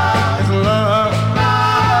 it's love,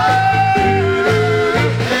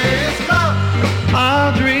 hey, it's love. I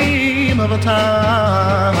dream of a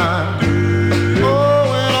time, oh,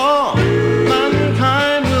 when all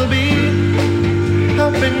mankind will be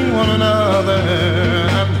helping one another,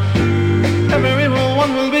 and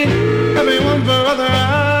everyone will be everyone's brother.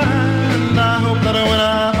 When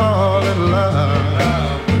I fall in love,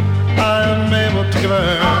 I am able to give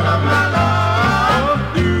her all of my love.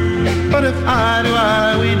 But if I do,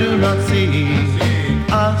 we do not see.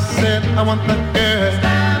 I said I want that girl.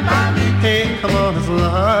 Stand by me. Hey, come on, it's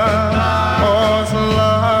love. Oh, it's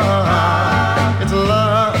love. It's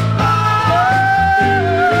love.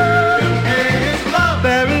 Hey, it's love.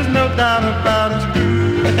 There is no doubt about it.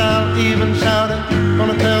 Like I'll even shout it.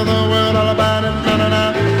 Gonna tell the world all about it. Na na na.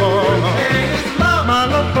 Oh. My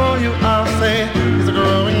love for you, I'll say, is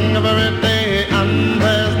growing every day, and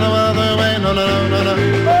there's no other way, no, no, no, no, no.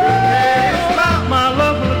 Oh, my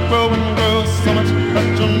love will grow and grow so much that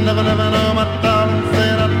you'll never, never know, my darling, say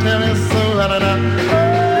it, I'll tell you so, da-da-da. Oh,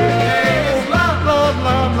 love, love,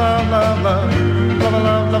 love, love, love, love,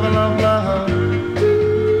 love, love, love, love.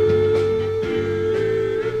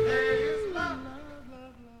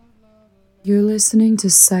 You're listening to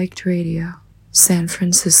Psyched Radio, San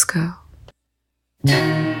Francisco.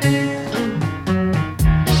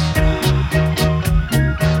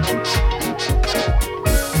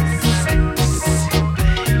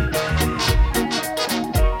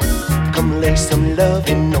 Come lay some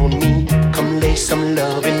loving on me. Come lay some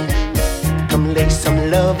loving. Come lay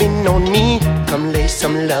some loving on me. Come lay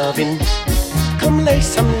some loving. Come lay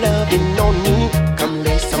some loving on me. Come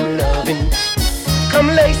lay some loving. Come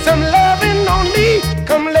lay some loving on me.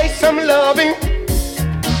 Come lay some loving.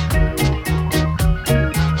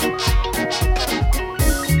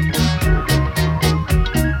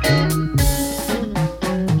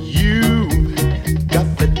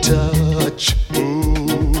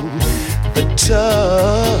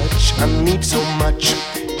 Touch, I need so much,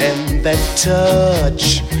 and that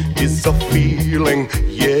touch is a feeling,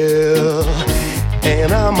 yeah.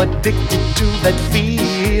 And I'm addicted to that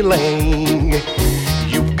feeling.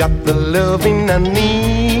 You've got the loving I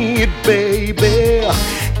need, baby.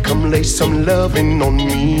 Come lay some loving on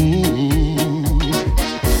me.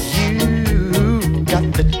 You got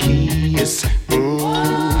the kiss,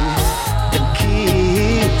 the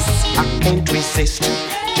kiss I can't resist.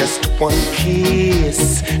 Just one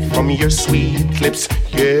kiss from your sweet lips,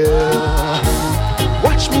 yeah.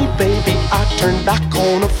 Watch me, baby, I turn back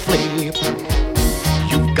on a flip.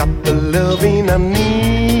 You've got the loving I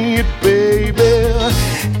need, baby.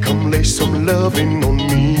 Come lay some loving on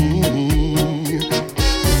me.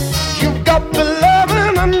 You've got the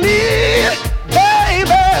loving I need,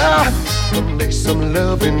 baby. Come lay some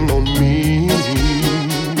loving on me.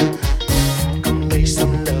 Come lay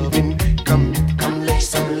some loving, come lay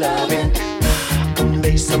some loving. Come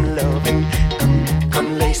lay some loving,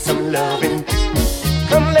 come lay some loving.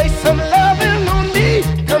 Come lay some loving on me.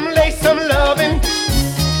 Come lay some loving.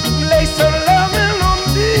 Lay some loving on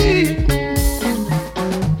me.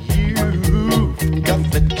 You've got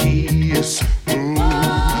the kiss,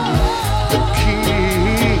 the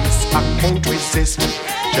kiss I can't resist.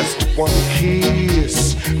 Just one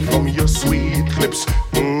kiss from your sweet lips.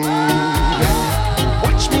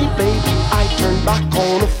 Watch me, baby, I turn back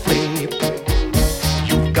on a flip.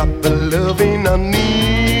 You've got the loving I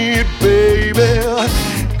need, baby.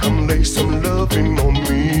 Come lay some loving on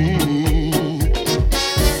me.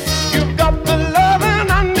 You've got the loving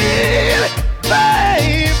I need,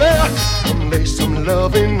 baby. Come lay some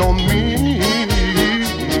loving on me.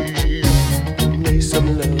 Come lay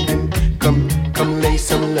some loving, come lay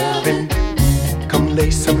some loving.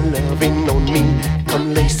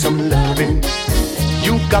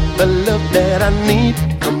 got the love that I need.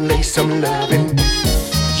 Come lay some loving.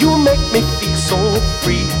 You make me feel so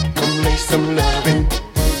free. Come lay some loving.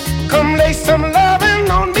 Come lay some loving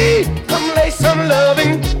on me. Come lay some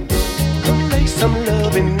loving. Come lay some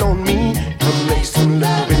loving on me. Come lay some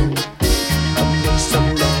loving. Come lay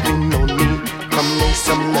some loving on me. Come lay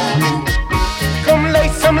some loving. Come lay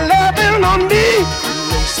some loving on me. Come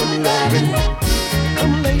lay some loving.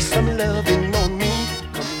 Come lay some loving on me.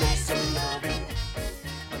 Come lay some loving on me.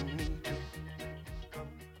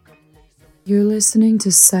 You're listening to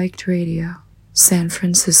Psyched Radio, San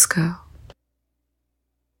Francisco.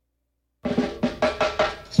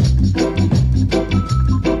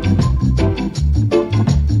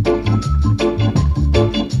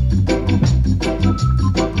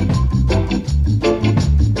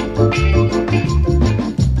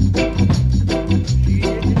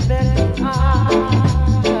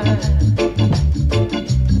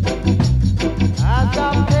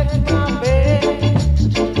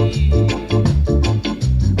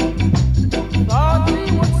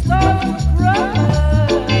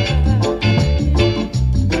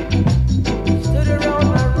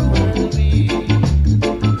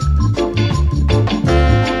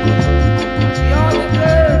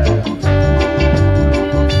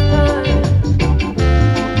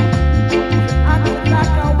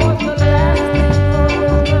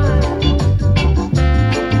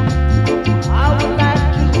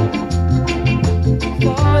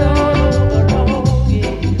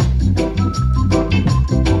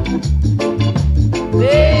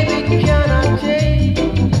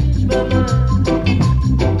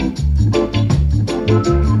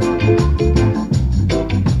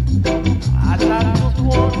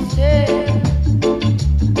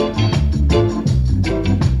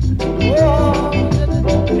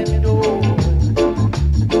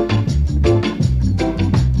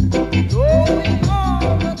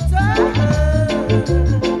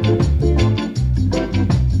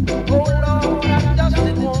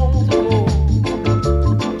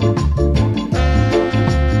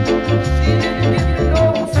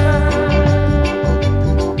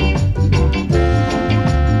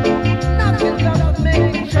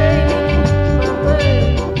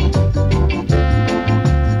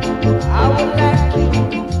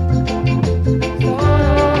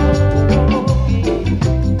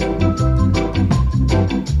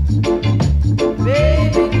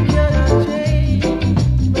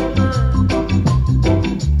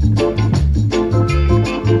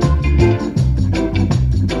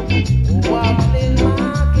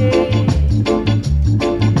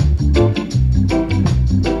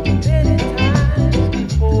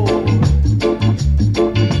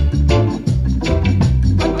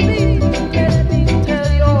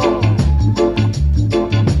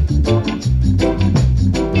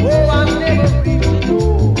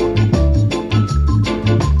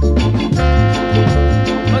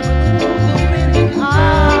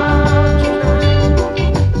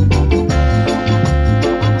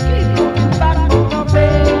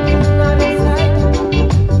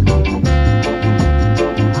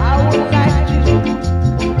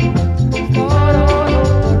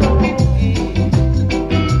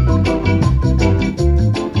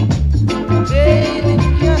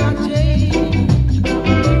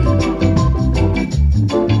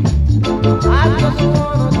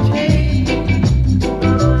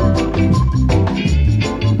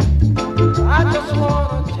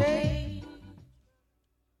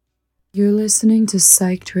 You're listening to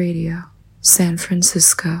Psyched Radio, San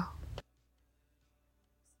Francisco.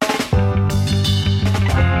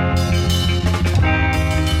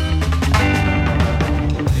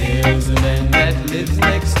 There's a man that lives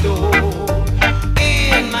next door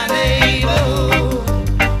in my neighborhood,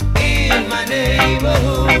 in my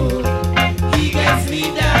neighborhood. He gets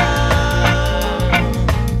me down,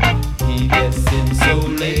 he gets in so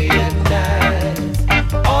late at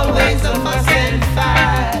night, always a fuss and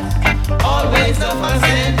fight. Always a fuss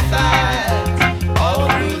and fight all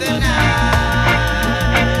through the night.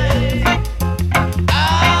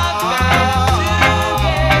 I've got to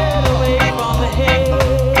get away from him.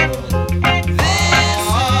 This is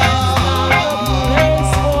my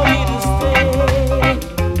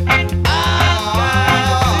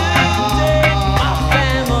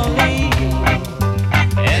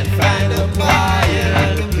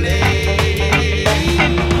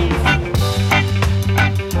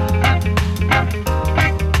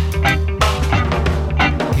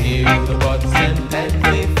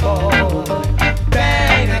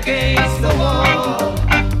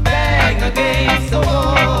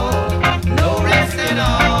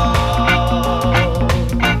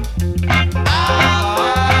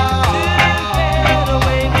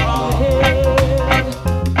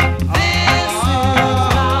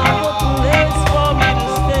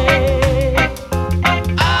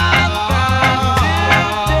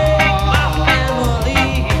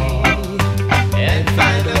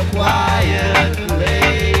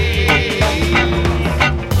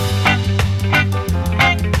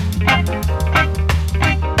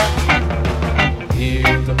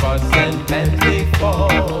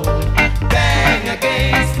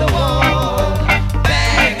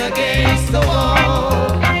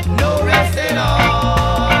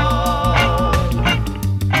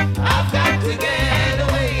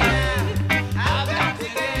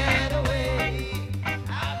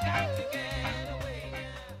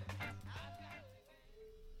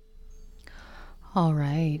All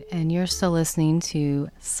right, and you're still listening to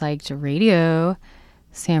Psyched Radio,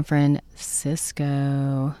 San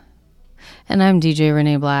Francisco. And I'm DJ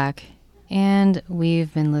Renee Black, and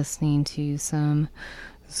we've been listening to some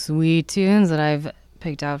sweet tunes that I've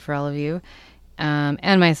picked out for all of you,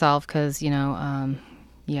 and myself, because, I'm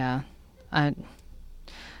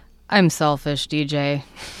selfish, DJ.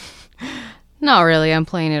 Not really, I'm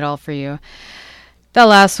playing it all for you. That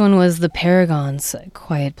last one was the Paragons'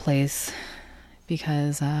 Quiet Place,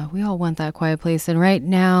 because we all want that quiet place. And right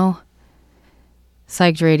now,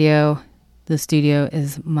 Psyched Radio, the studio,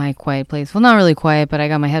 is my quiet place. Well, not really quiet, but I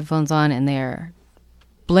got my headphones on and they're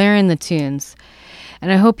blaring the tunes.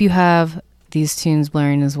 And I hope you have these tunes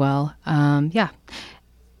blaring as well. And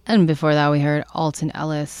before that, we heard Alton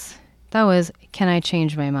Ellis. That was Can I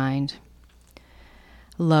Change My Mind?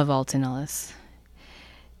 Love Alton Ellis.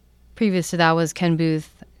 Previous to that was Ken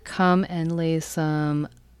Booth, Come and Lay Some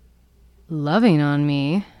Loving on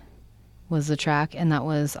Me was the track, and that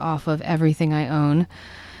was off of Everything I Own.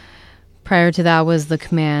 Prior to that was The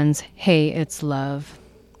Commands, Hey, It's Love.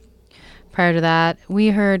 Prior to that,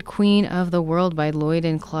 we heard Queen of the World by Lloyd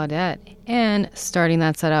and Claudette, and starting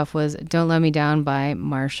that set off was Don't Let Me Down by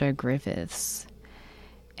Marcia Griffiths.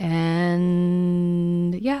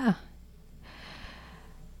 And yeah,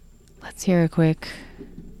 let's hear a quick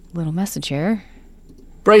little message here.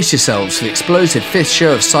 Brace yourselves for the explosive 5th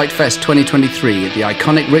show of Psychfest 2023 at the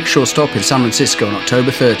iconic Rickshaw Stop in San Francisco on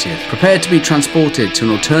October 30th. Prepare to be transported to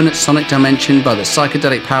an alternate sonic dimension by the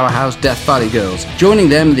psychedelic powerhouse Death Valley Girls. Joining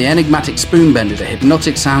them, the enigmatic Spoonbender, the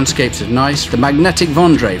hypnotic soundscapes of Nice, the magnetic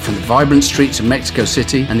Vondre from the vibrant streets of Mexico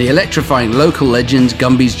City, and the electrifying local legends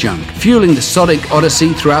Gumby's Junk. Fueling the sonic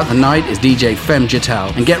odyssey throughout the night is DJ Femme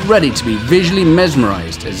Jatal, and get ready to be visually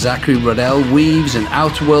mesmerized as Zachary Rodell weaves an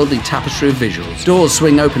outerworldly tapestry of visuals. Doors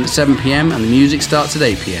swing open at 7 p.m. and the music starts at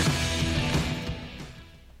 8 p.m.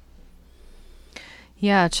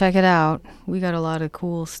 Yeah, check it out. We got a lot of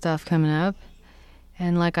cool stuff coming up.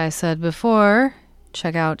 And like I said before,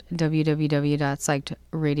 check out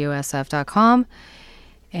www.psychedradiosf.com.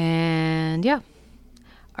 And yeah.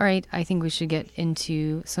 All right, I think we should get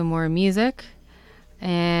into some more music.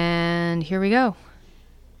 And here we go.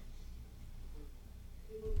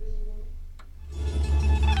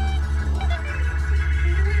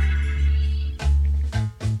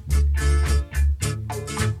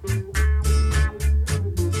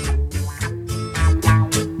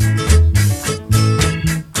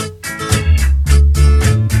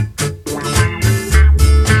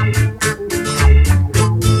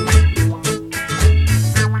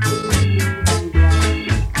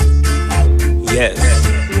 Yes,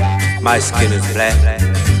 my skin is black,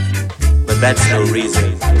 but that's no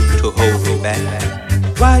reason to hold me back.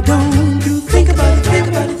 Why don't you think about it, think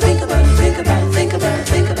about it, think about it, think about it, think about it,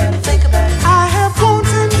 think about it, think about it. I have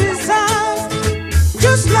wants and desires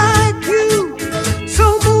just like you,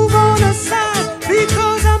 so move on aside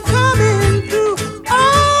because I'm coming through.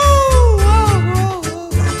 Oh, oh, oh, oh.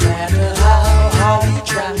 No matter how hard you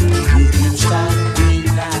try, you can stop me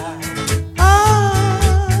now.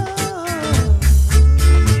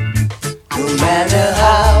 No matter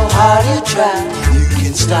how hard you try, you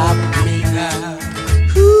can stop me now.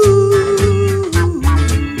 Ooh.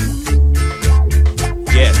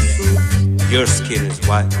 Yes, your skin is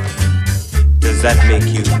white. Does that make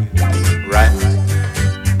you right?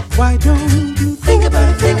 Why don't you think about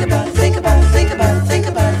it, think about it, think about it, think about it, think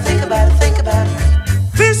about it, think about it, think about it.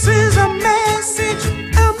 This is a message to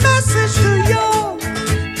you.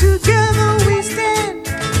 Together we stand,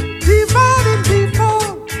 divided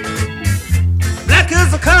before. Black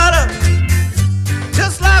is a color,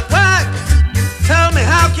 just like white. Tell me,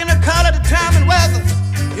 how can a color determine whether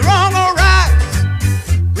you're wrong or right?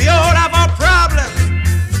 We all have our problems,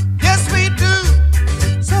 yes we do.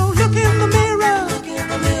 So look in the mirror,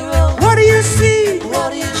 what do you see?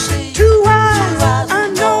 Two eyes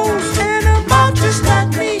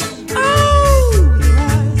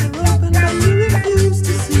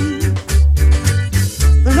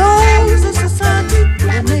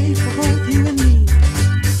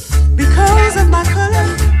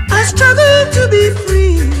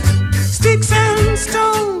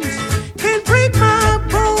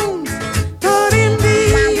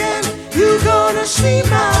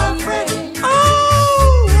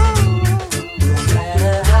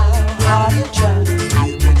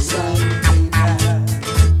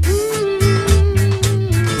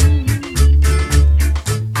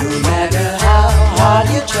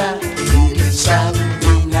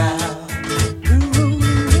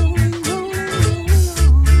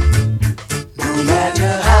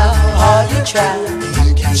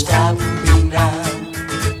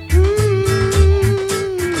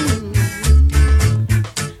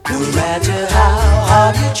matter how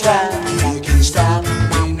hard you try, you can stop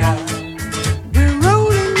me now. We're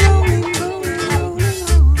rolling, rolling, rolling, rolling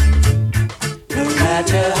on. No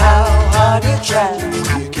matter how hard you try,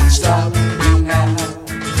 you can stop me now.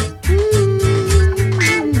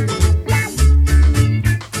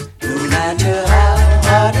 No matter how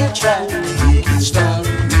hard you try, you can stop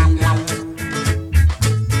me now.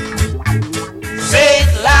 Say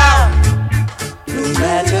it loud. No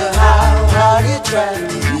matter how hard you try,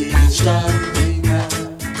 you can stop me now.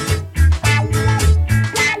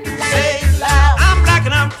 Say it loud. I'm black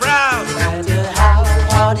and I'm proud. No matter how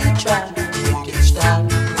hard you try, you can stop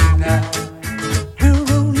me now. We're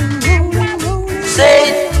rolling, rolling, rolling. Say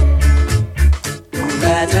it. No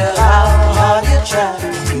matter how hard you try,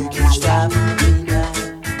 you can stop me now.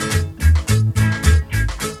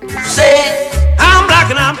 Say it. I'm black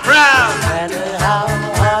and I'm proud. No matter how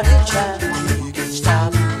hard you try, you can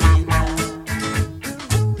stop me now.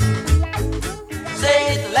 Say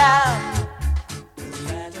it loud. No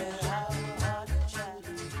matter how hard you try,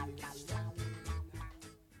 you can stop me.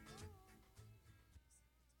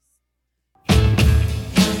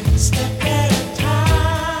 Step at a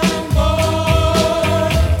time,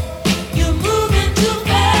 boy. You're moving too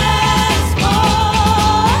fast,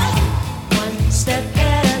 boy. One step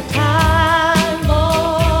at a time,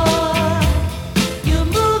 boy. You're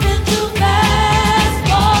moving too fast,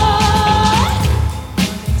 boy.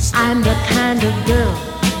 I'm the kind of girl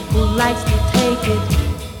who likes to take it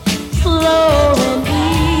slow and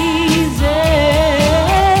easy.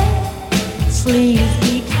 Please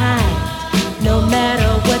be kind, no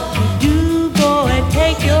matter what you do, boy,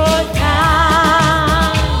 take your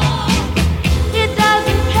time. It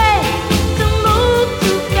doesn't pay to move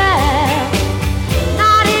too fast,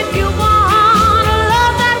 not if you want a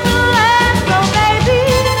love that will last. So baby,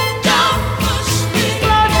 don't push me,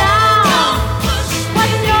 slow down. Don't push me.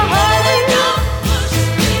 What's your hurry? Don't push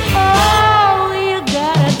me. Oh, you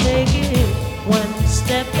gotta take it one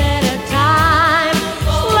step at a time,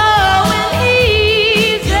 slow and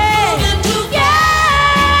easy. Yeah.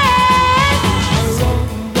 Rome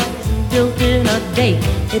wasn't built in a day.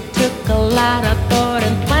 It took a lot of thought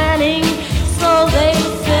and planning, so they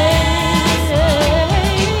say.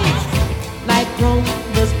 Like Rome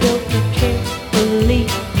was built carefully,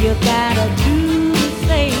 you gotta do the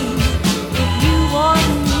same if you want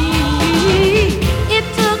me. It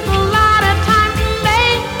took a lot of time to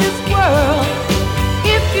make this world.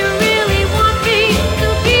 If you really want me to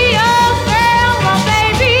be your girl, well,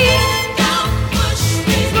 baby, don't push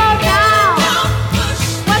me. Slow down. Don't push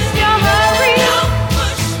me. What's your hurry? Don't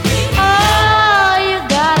push me. Oh, you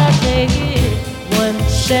gotta take it one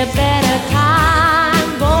step at a time,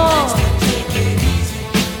 boy.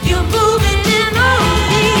 You're moving in on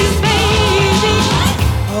me, baby.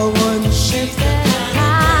 Oh, one step at a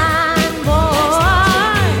time,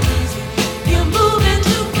 boy. You're moving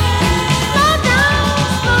too fast. Slow down,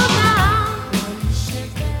 slow down.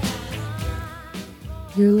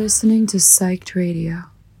 You're listening to Psyched Radio,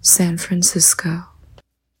 San Francisco.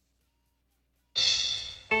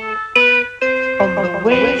 From the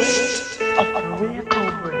west of the Miracle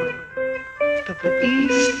Ring to the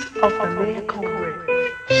east of the Miracle Ring,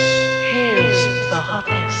 here's the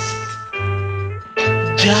hottest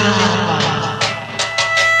Java.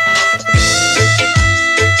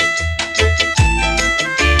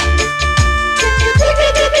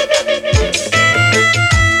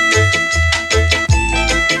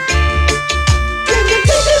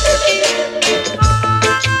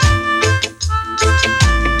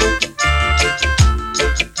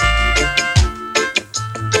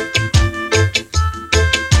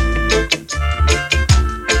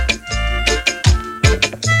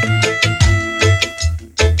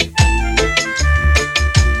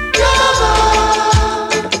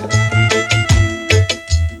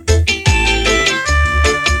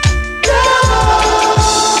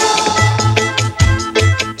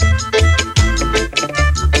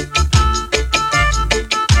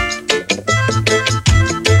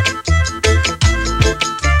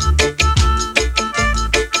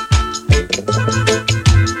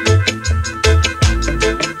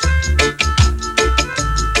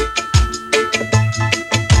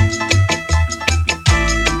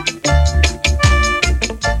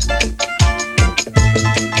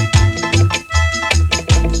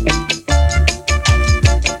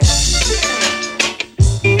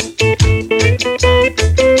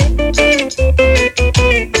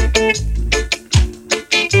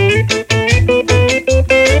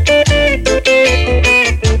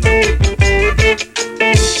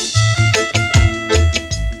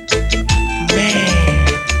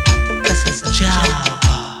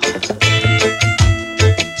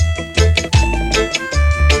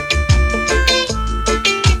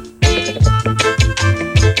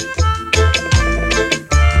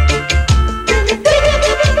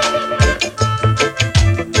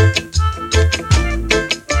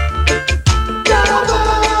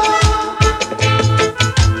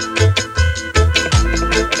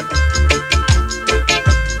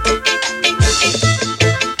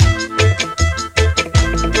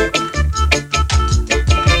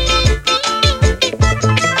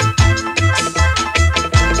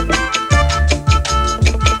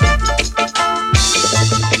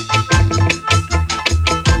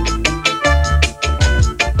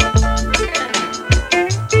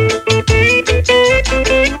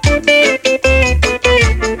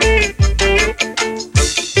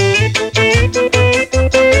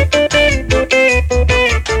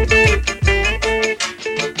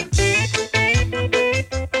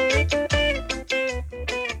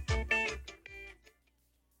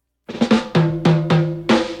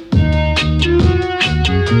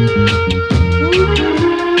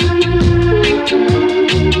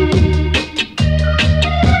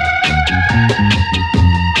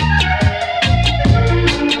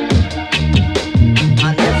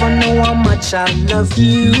 much I love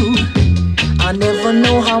you. I never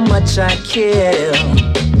know how much I care.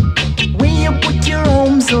 When you put your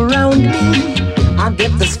arms around me, I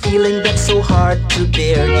get this feeling that's so hard to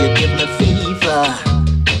bear. You give me fever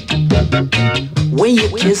when you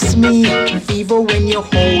kiss me, fever when you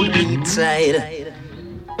hold me tight.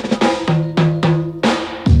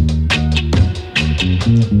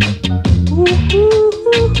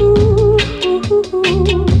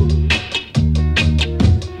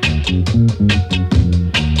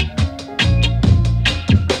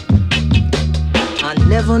 I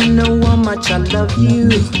never know how much I love you.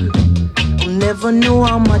 I'll never know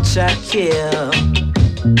how much I care.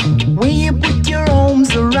 When you put your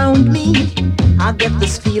arms around me, I get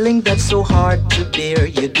this feeling that's so hard to bear.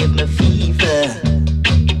 You give me fever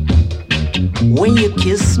when you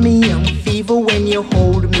kiss me, I'm fever when you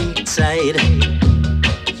hold me tight.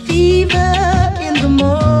 Fever in the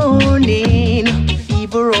morning,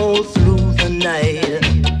 fever all through the night.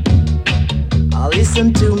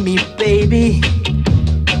 Listen to me, baby,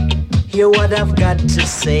 hear what I've got to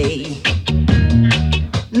say.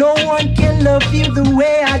 No one can love you the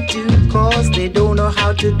way I do, 'cause they don't know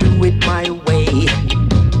how to do it my way.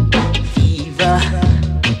 Fever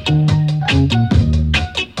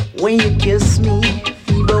when you kiss me,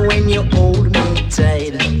 fever when you hold me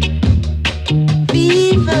tight.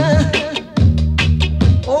 Fever,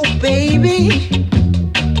 oh baby,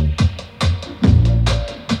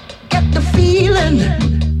 get the feeling.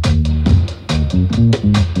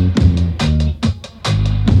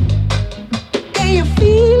 Can you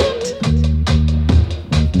feel it?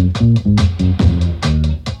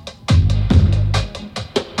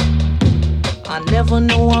 I never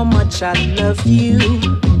know how much I love you.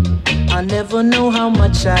 I never know how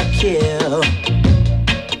much I care.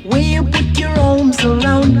 When you put your arms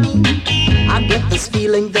around me, I get this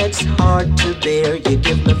feeling that's hard to bear. You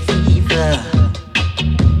give me fever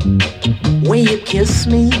when you kiss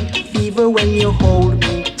me, fever when you hold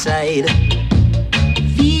me tight.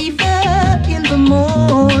 Fever in the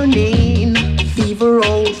morning, fever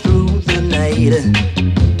all through the night.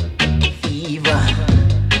 Fever.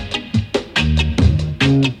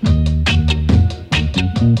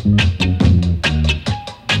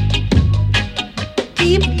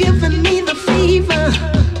 Keep giving me the fever,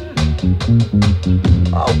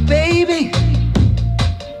 oh baby.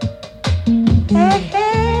 Hey,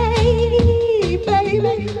 hey,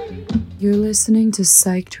 baby. You're listening to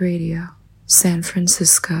Psyched Radio, San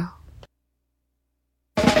Francisco.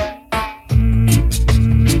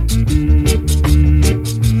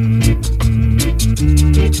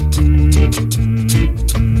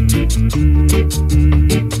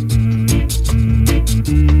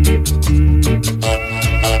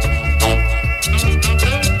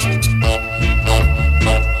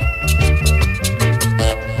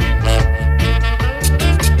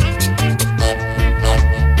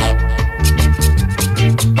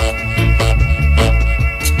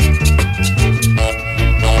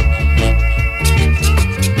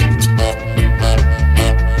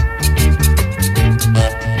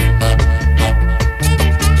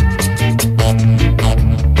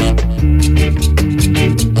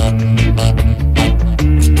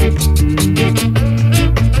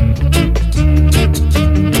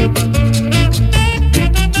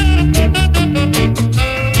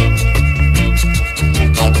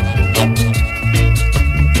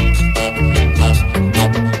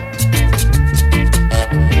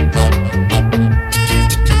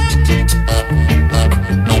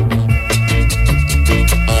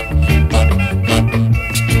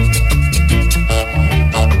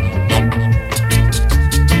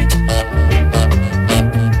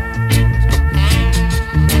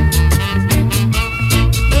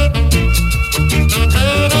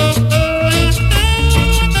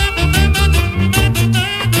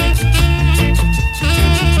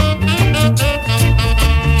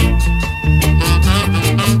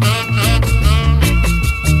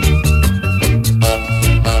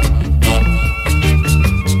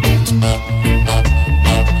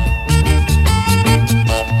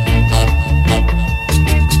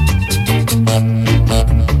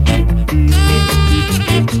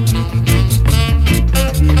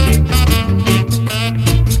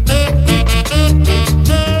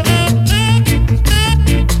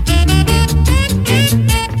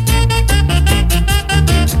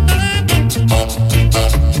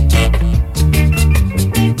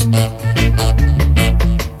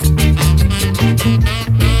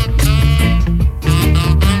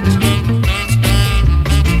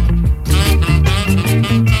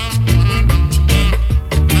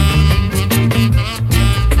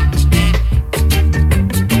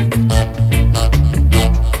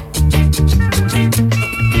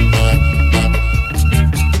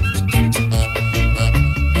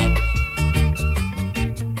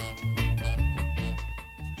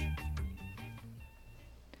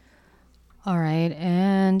 All right,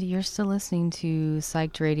 and you're still listening to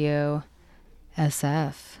Psyched Radio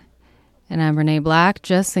SF. And I'm Renee Black,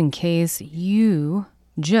 just in case you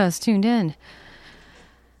just tuned in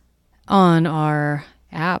on our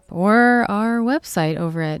app or our website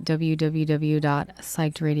over at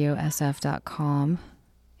www.psychedradiosf.com.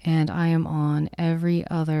 And I am on every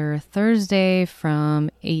other Thursday from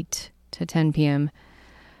 8 to 10 p.m.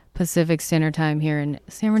 Pacific Standard Time here in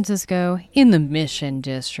San Francisco in the Mission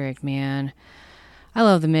District, man. I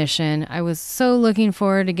love the Mission. I was so looking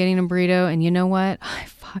forward to getting a burrito, and you know what? I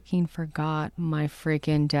fucking forgot my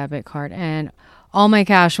freaking debit card, and all my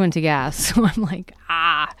cash went to gas. So I'm like,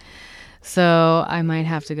 So I might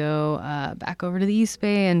have to go back over to the East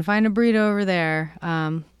Bay and find a burrito over there.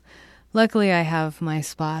 Luckily, I have my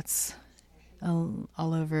spots all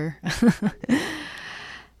over.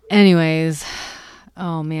 Anyways,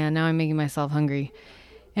 oh man, now I'm making myself hungry.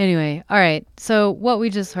 Anyway, all right. So what we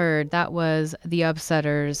just heard, that was the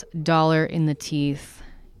Upsetters, Dollar in the Teeth.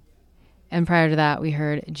 And prior to that, we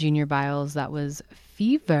heard Junior Biles. That was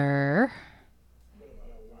Fever.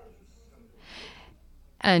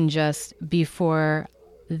 And just before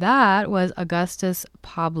that was Augustus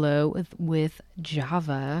Pablo with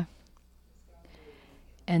Java.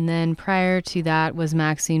 And then prior to that was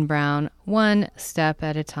Maxine Brown, One Step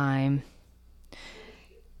at a Time.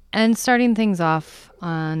 And starting things off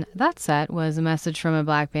on that set was A Message from a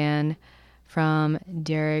Black Band from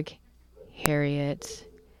Derek Harriott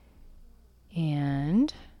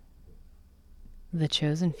and The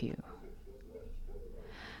Chosen Few.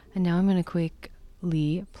 And now I'm going to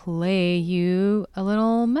quickly play you a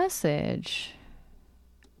little message.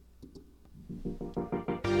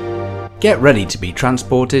 Get ready to be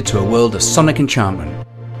transported to a world of sonic enchantment.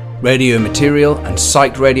 Radio Material and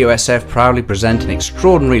Psyched Radio SF proudly present an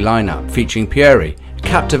extraordinary lineup featuring Pieri, a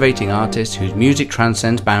captivating artist whose music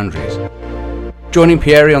transcends boundaries. Joining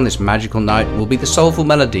Pieri on this magical night will be the soulful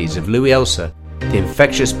melodies of Louis Elsa, the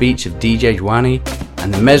infectious beats of DJ Juani,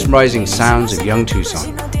 and the mesmerizing sounds of Young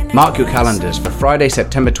Tucson. Mark your calendars for Friday,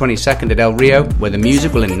 September 22nd at El Rio, where the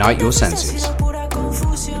music will ignite your senses.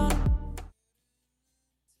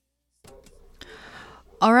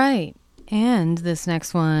 All right, and this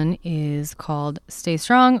next one is called Stay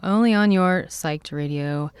Strong, only on your Psyched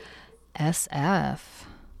Radio SF. Stay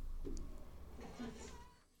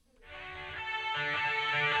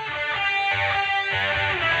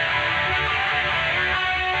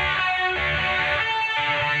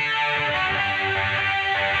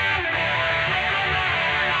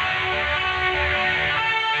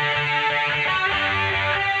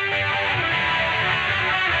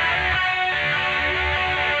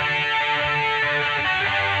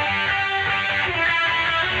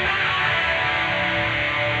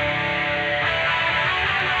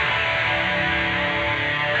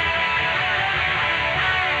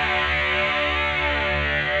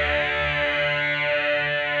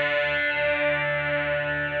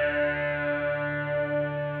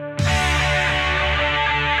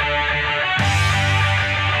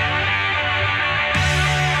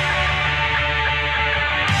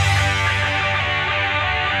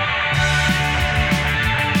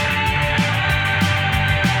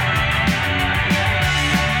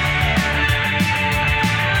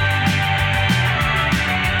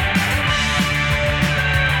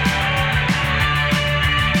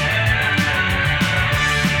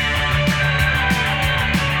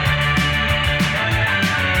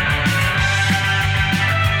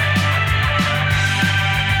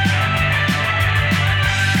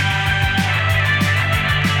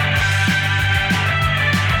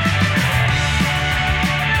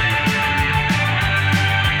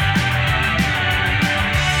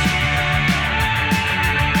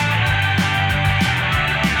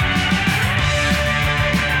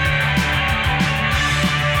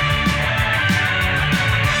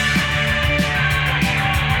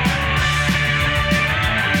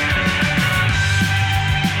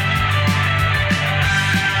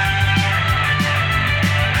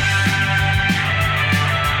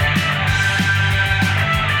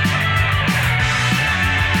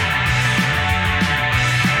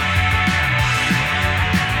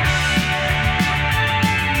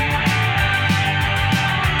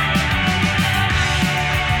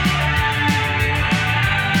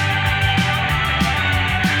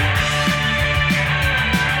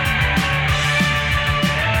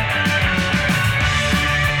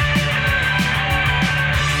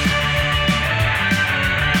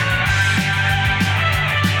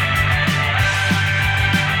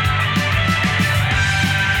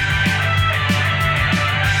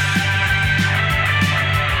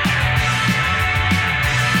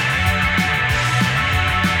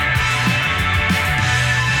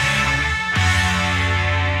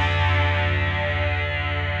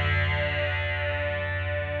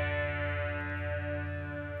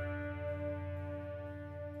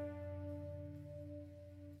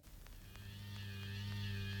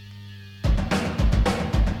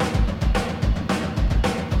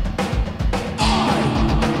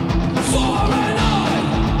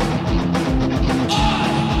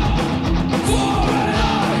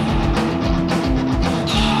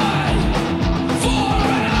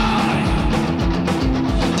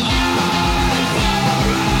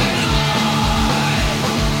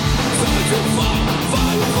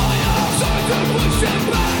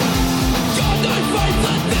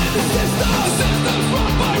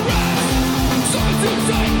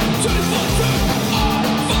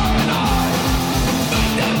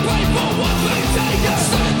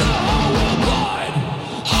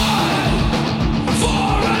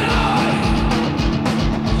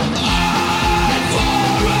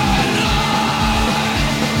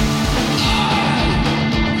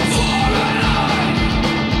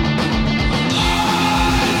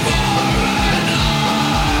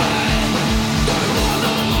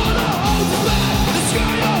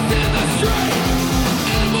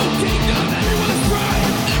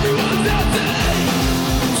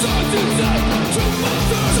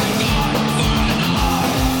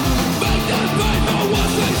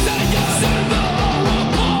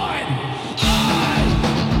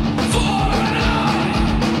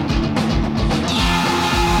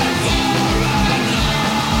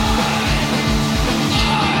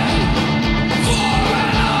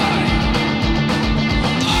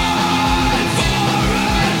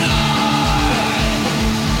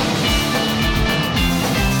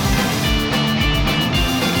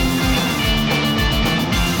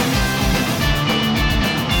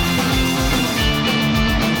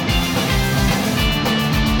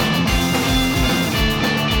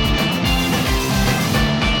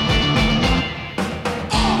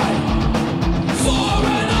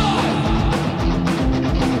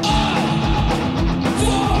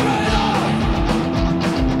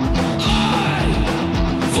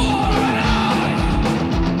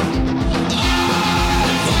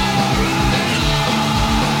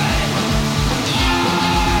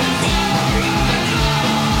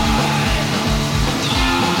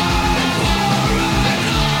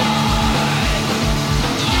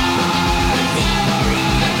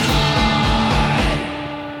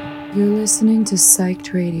to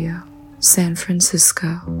Psyched Radio, San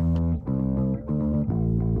Francisco.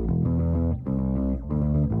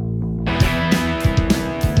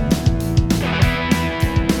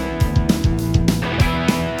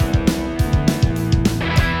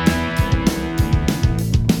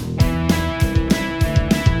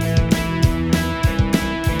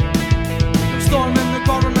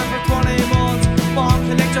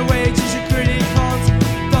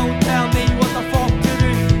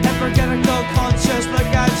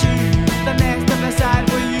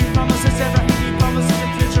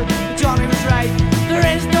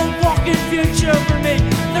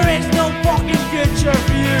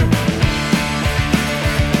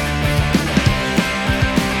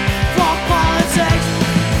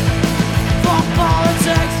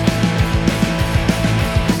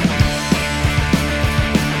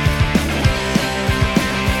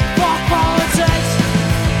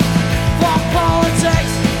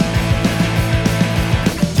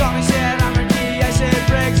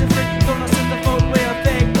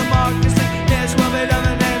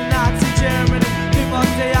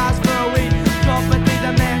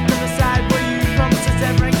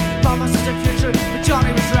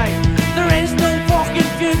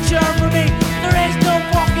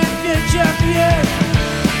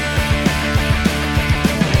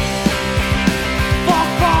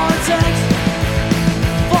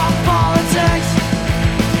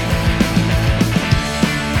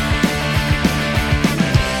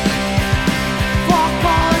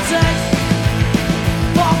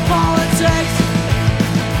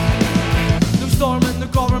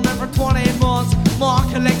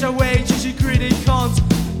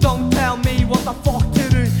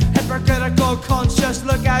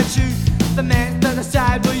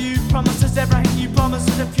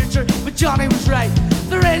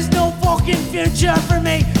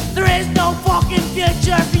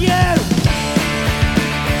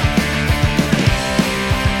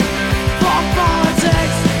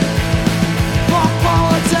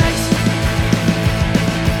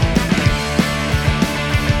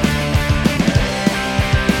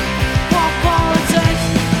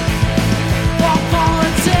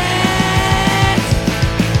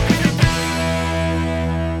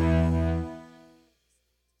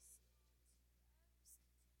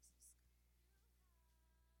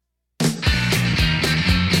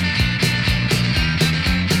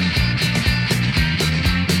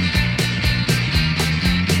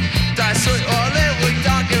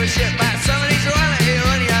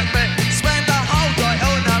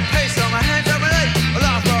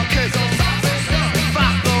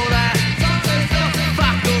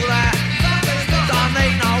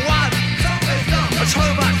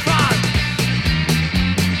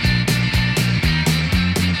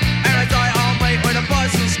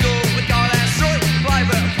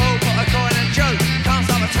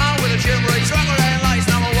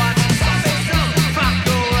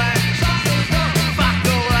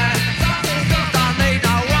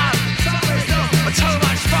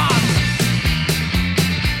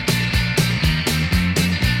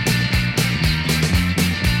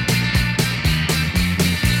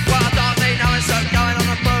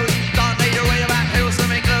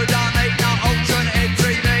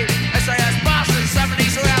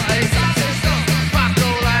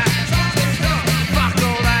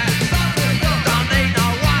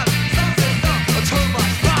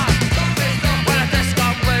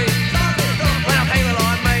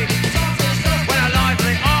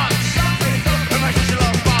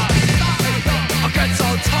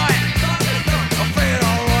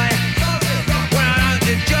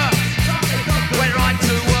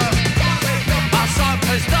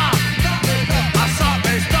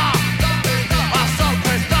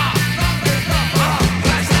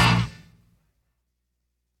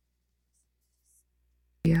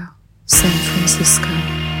 San Francisco.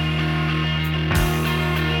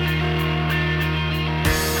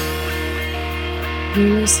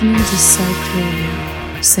 You're listening to Psyched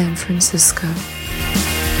Radio, San Francisco.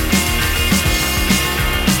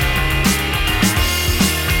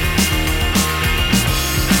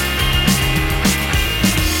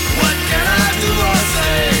 What can I do or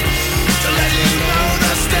say to let you know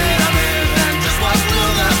the state I'm in and just what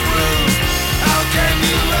will that prove? How can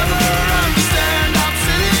you ever understand? I'm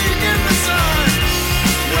sitting in the sun,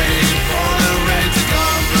 waiting for the rain to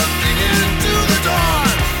come, looking into the dawn,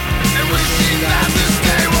 and wishing that this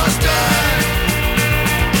day was done.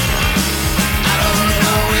 I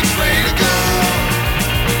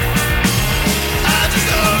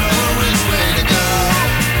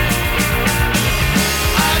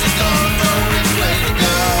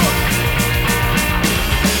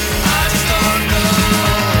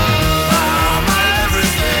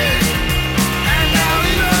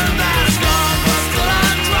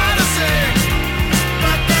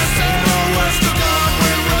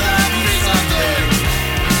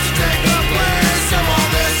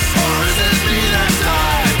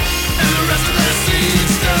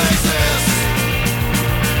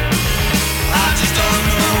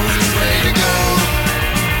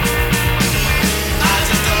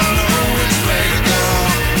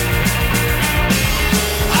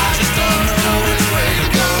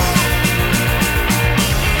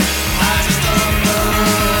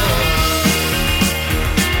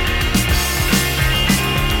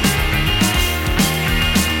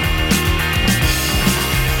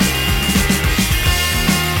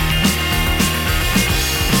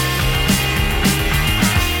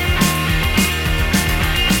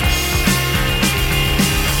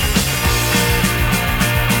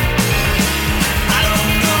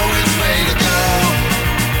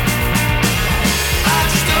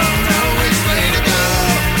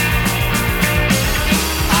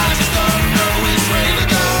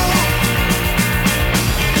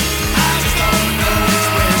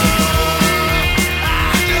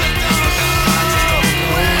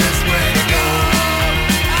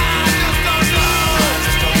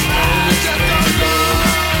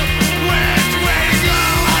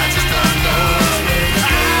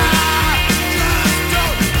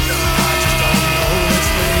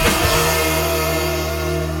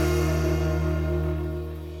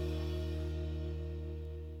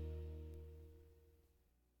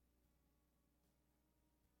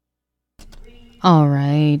All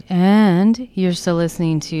right, and you're still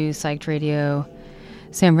listening to Psyched Radio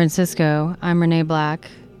San Francisco. I'm Renee Black,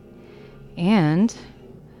 and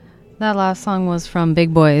that last song was from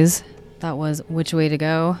Big Boys. That was Which Way to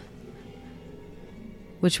Go.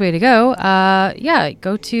 Which way to go? Yeah,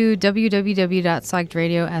 go to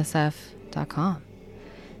www.psychedradiosf.com.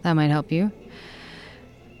 That might help you.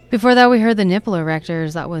 Before that, we heard the Nipple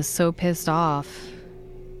Erectors. That was So Pissed Off.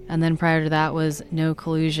 And then prior to that was No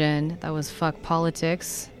Collusion. That was Fuck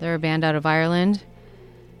Politics. They're a band out of Ireland.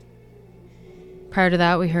 Prior to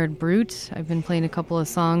that, we heard Brute. I've been playing a couple of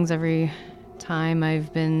songs every time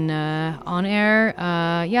I've been on air.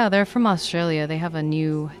 Yeah, they're from Australia. They have a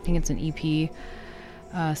new, I think it's an EP,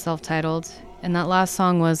 self-titled. And that last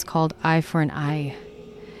song was called Eye for an Eye.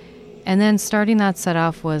 And then starting that set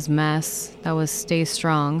off was Mess. That was Stay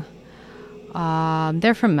Strong.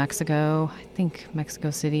 They're from Mexico, I think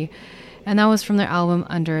Mexico City, and that was from their album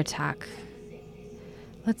Under Attack.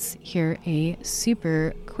 Let's hear a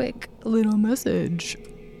super quick little message.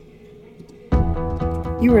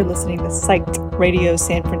 You are listening to Psyched Radio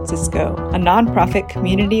San Francisco, a nonprofit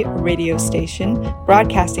community radio station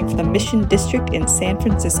broadcasting from the Mission District in San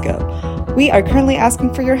Francisco. We are currently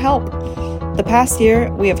asking for your help. The past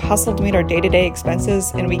year, we have hustled to meet our day-to-day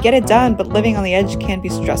expenses, and we get it done, but living on the edge can be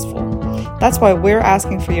stressful. That's why we're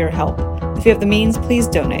asking for your help. If you have the means, please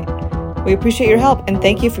donate. We appreciate your help, and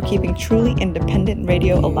thank you for keeping truly independent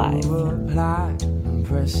radio alive.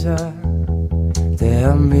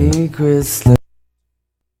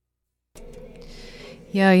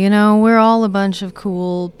 Yeah, you know, we're all a bunch of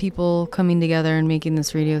cool people coming together and making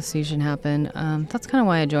this radio station happen. That's kind of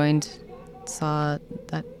why I joined. Saw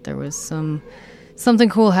that there was something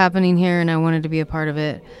cool happening here, and I wanted to be a part of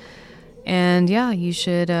it. And yeah, you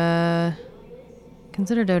should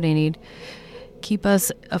consider donating. Keep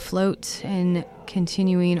us afloat and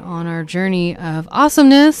continuing on our journey of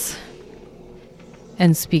awesomeness.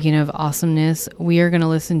 And speaking of awesomeness, we are going to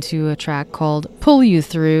listen to a track called Pull You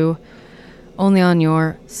Through, only on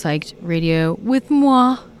your Psyched Radio with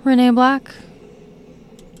moi, Renee Black.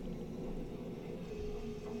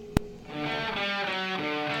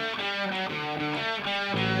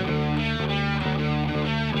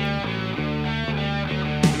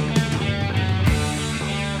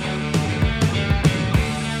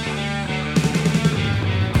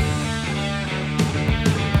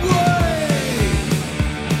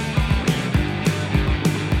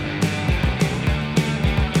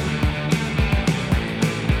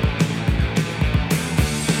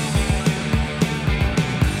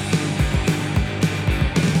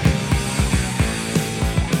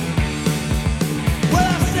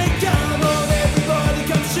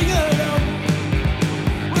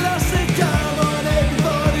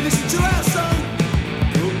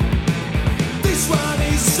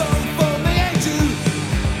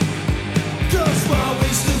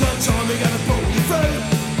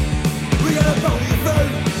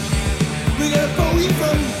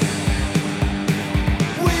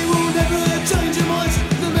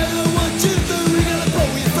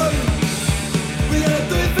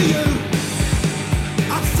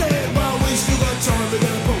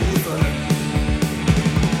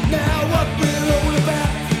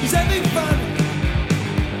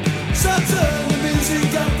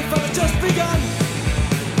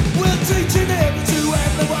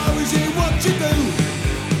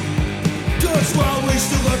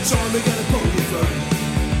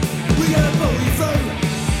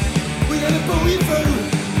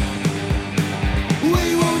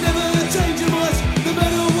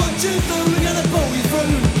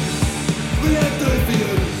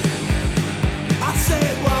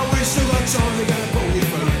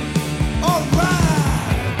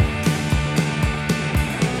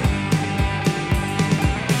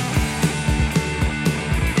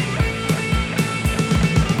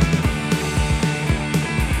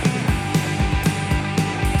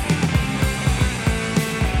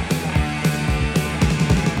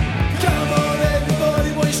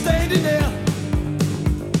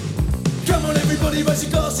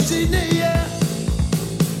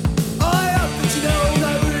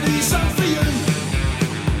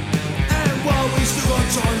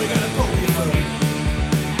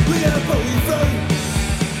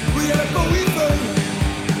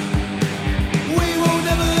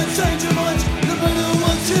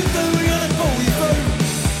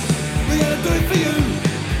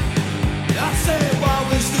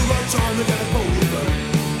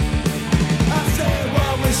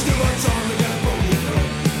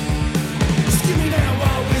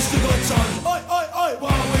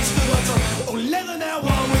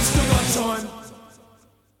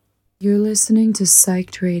 You're listening to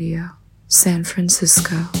Psyched Radio, San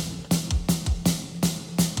Francisco.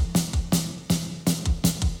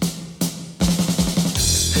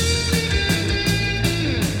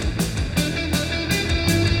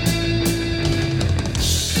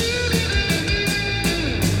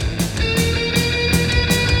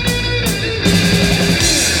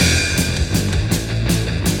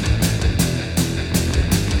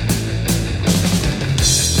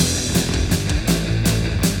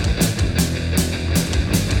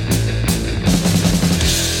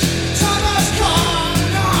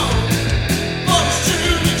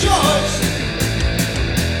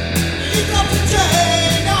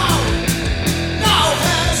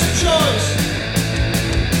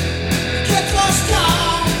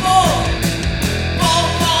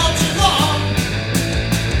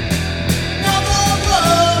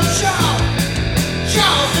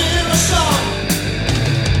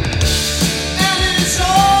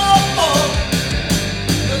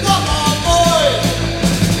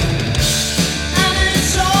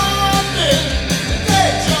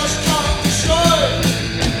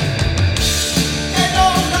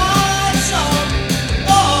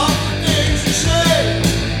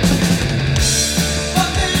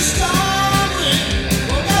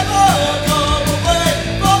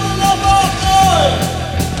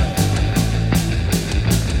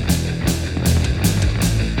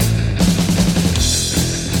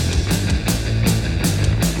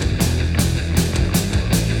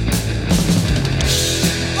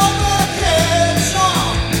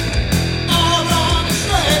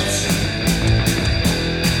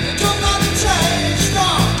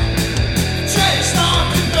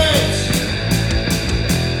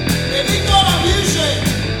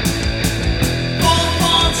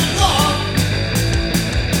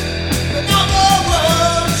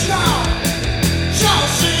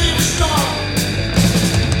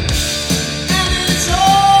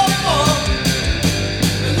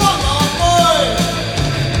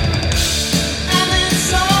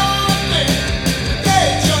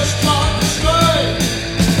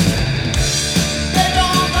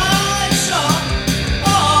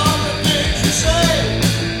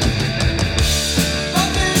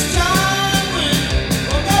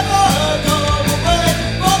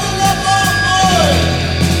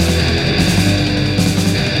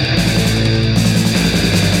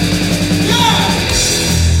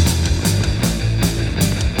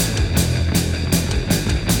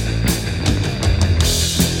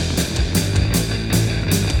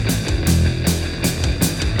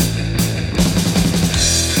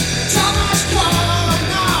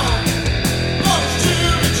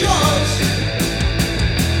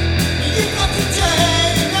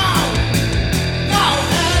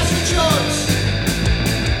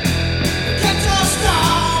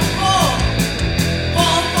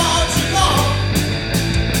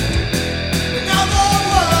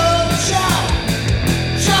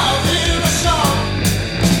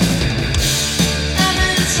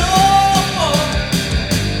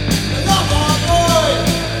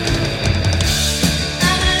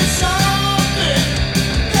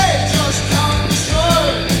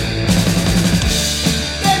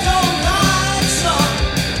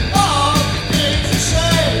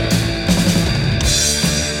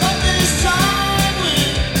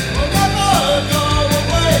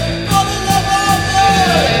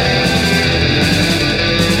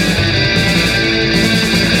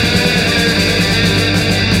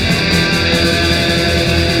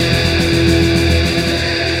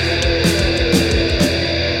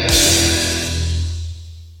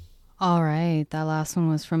 last one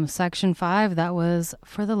was from Section 5. That was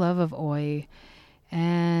For the Love of Oi.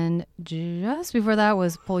 And just before that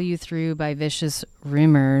was Pull You Through by Vicious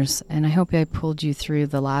Rumors. And I hope I pulled you through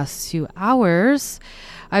the last 2 hours.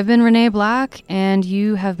 I've been Renee Black, and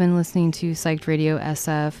you have been listening to Psyched Radio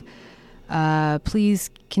SF. Please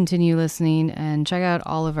continue listening and check out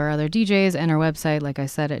all of our other DJs and our website, like I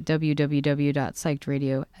said, at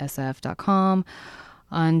www.psychedradiosf.com.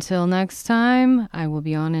 Until next time, I will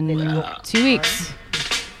be on in 2 weeks.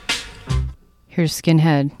 Here's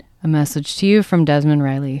Skinhead, a message to you from Desmond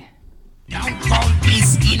Riley. Don't call me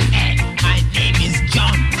Skinhead. My name is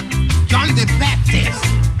John the Baptist.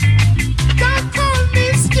 Don't call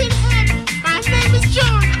me Skinhead. My name is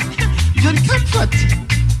John Comfort.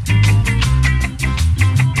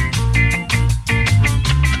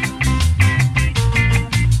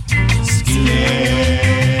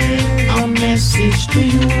 Skinhead, a message to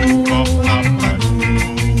you.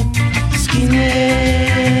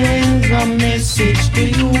 Skinhead, a message to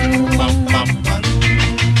you.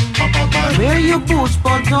 Wear your boots,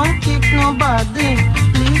 but don't kick nobody.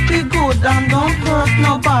 Please be good and don't hurt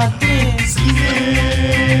nobody.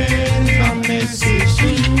 Skinhead, a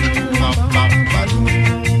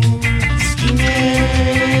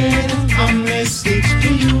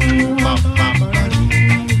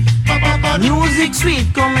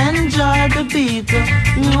sweet, come enjoy the beat.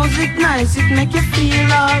 Music nice, it make you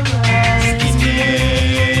feel alright.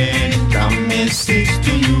 Skinhead, a message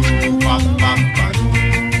to you. Bam, bam, bam.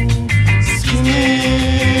 Skinhead.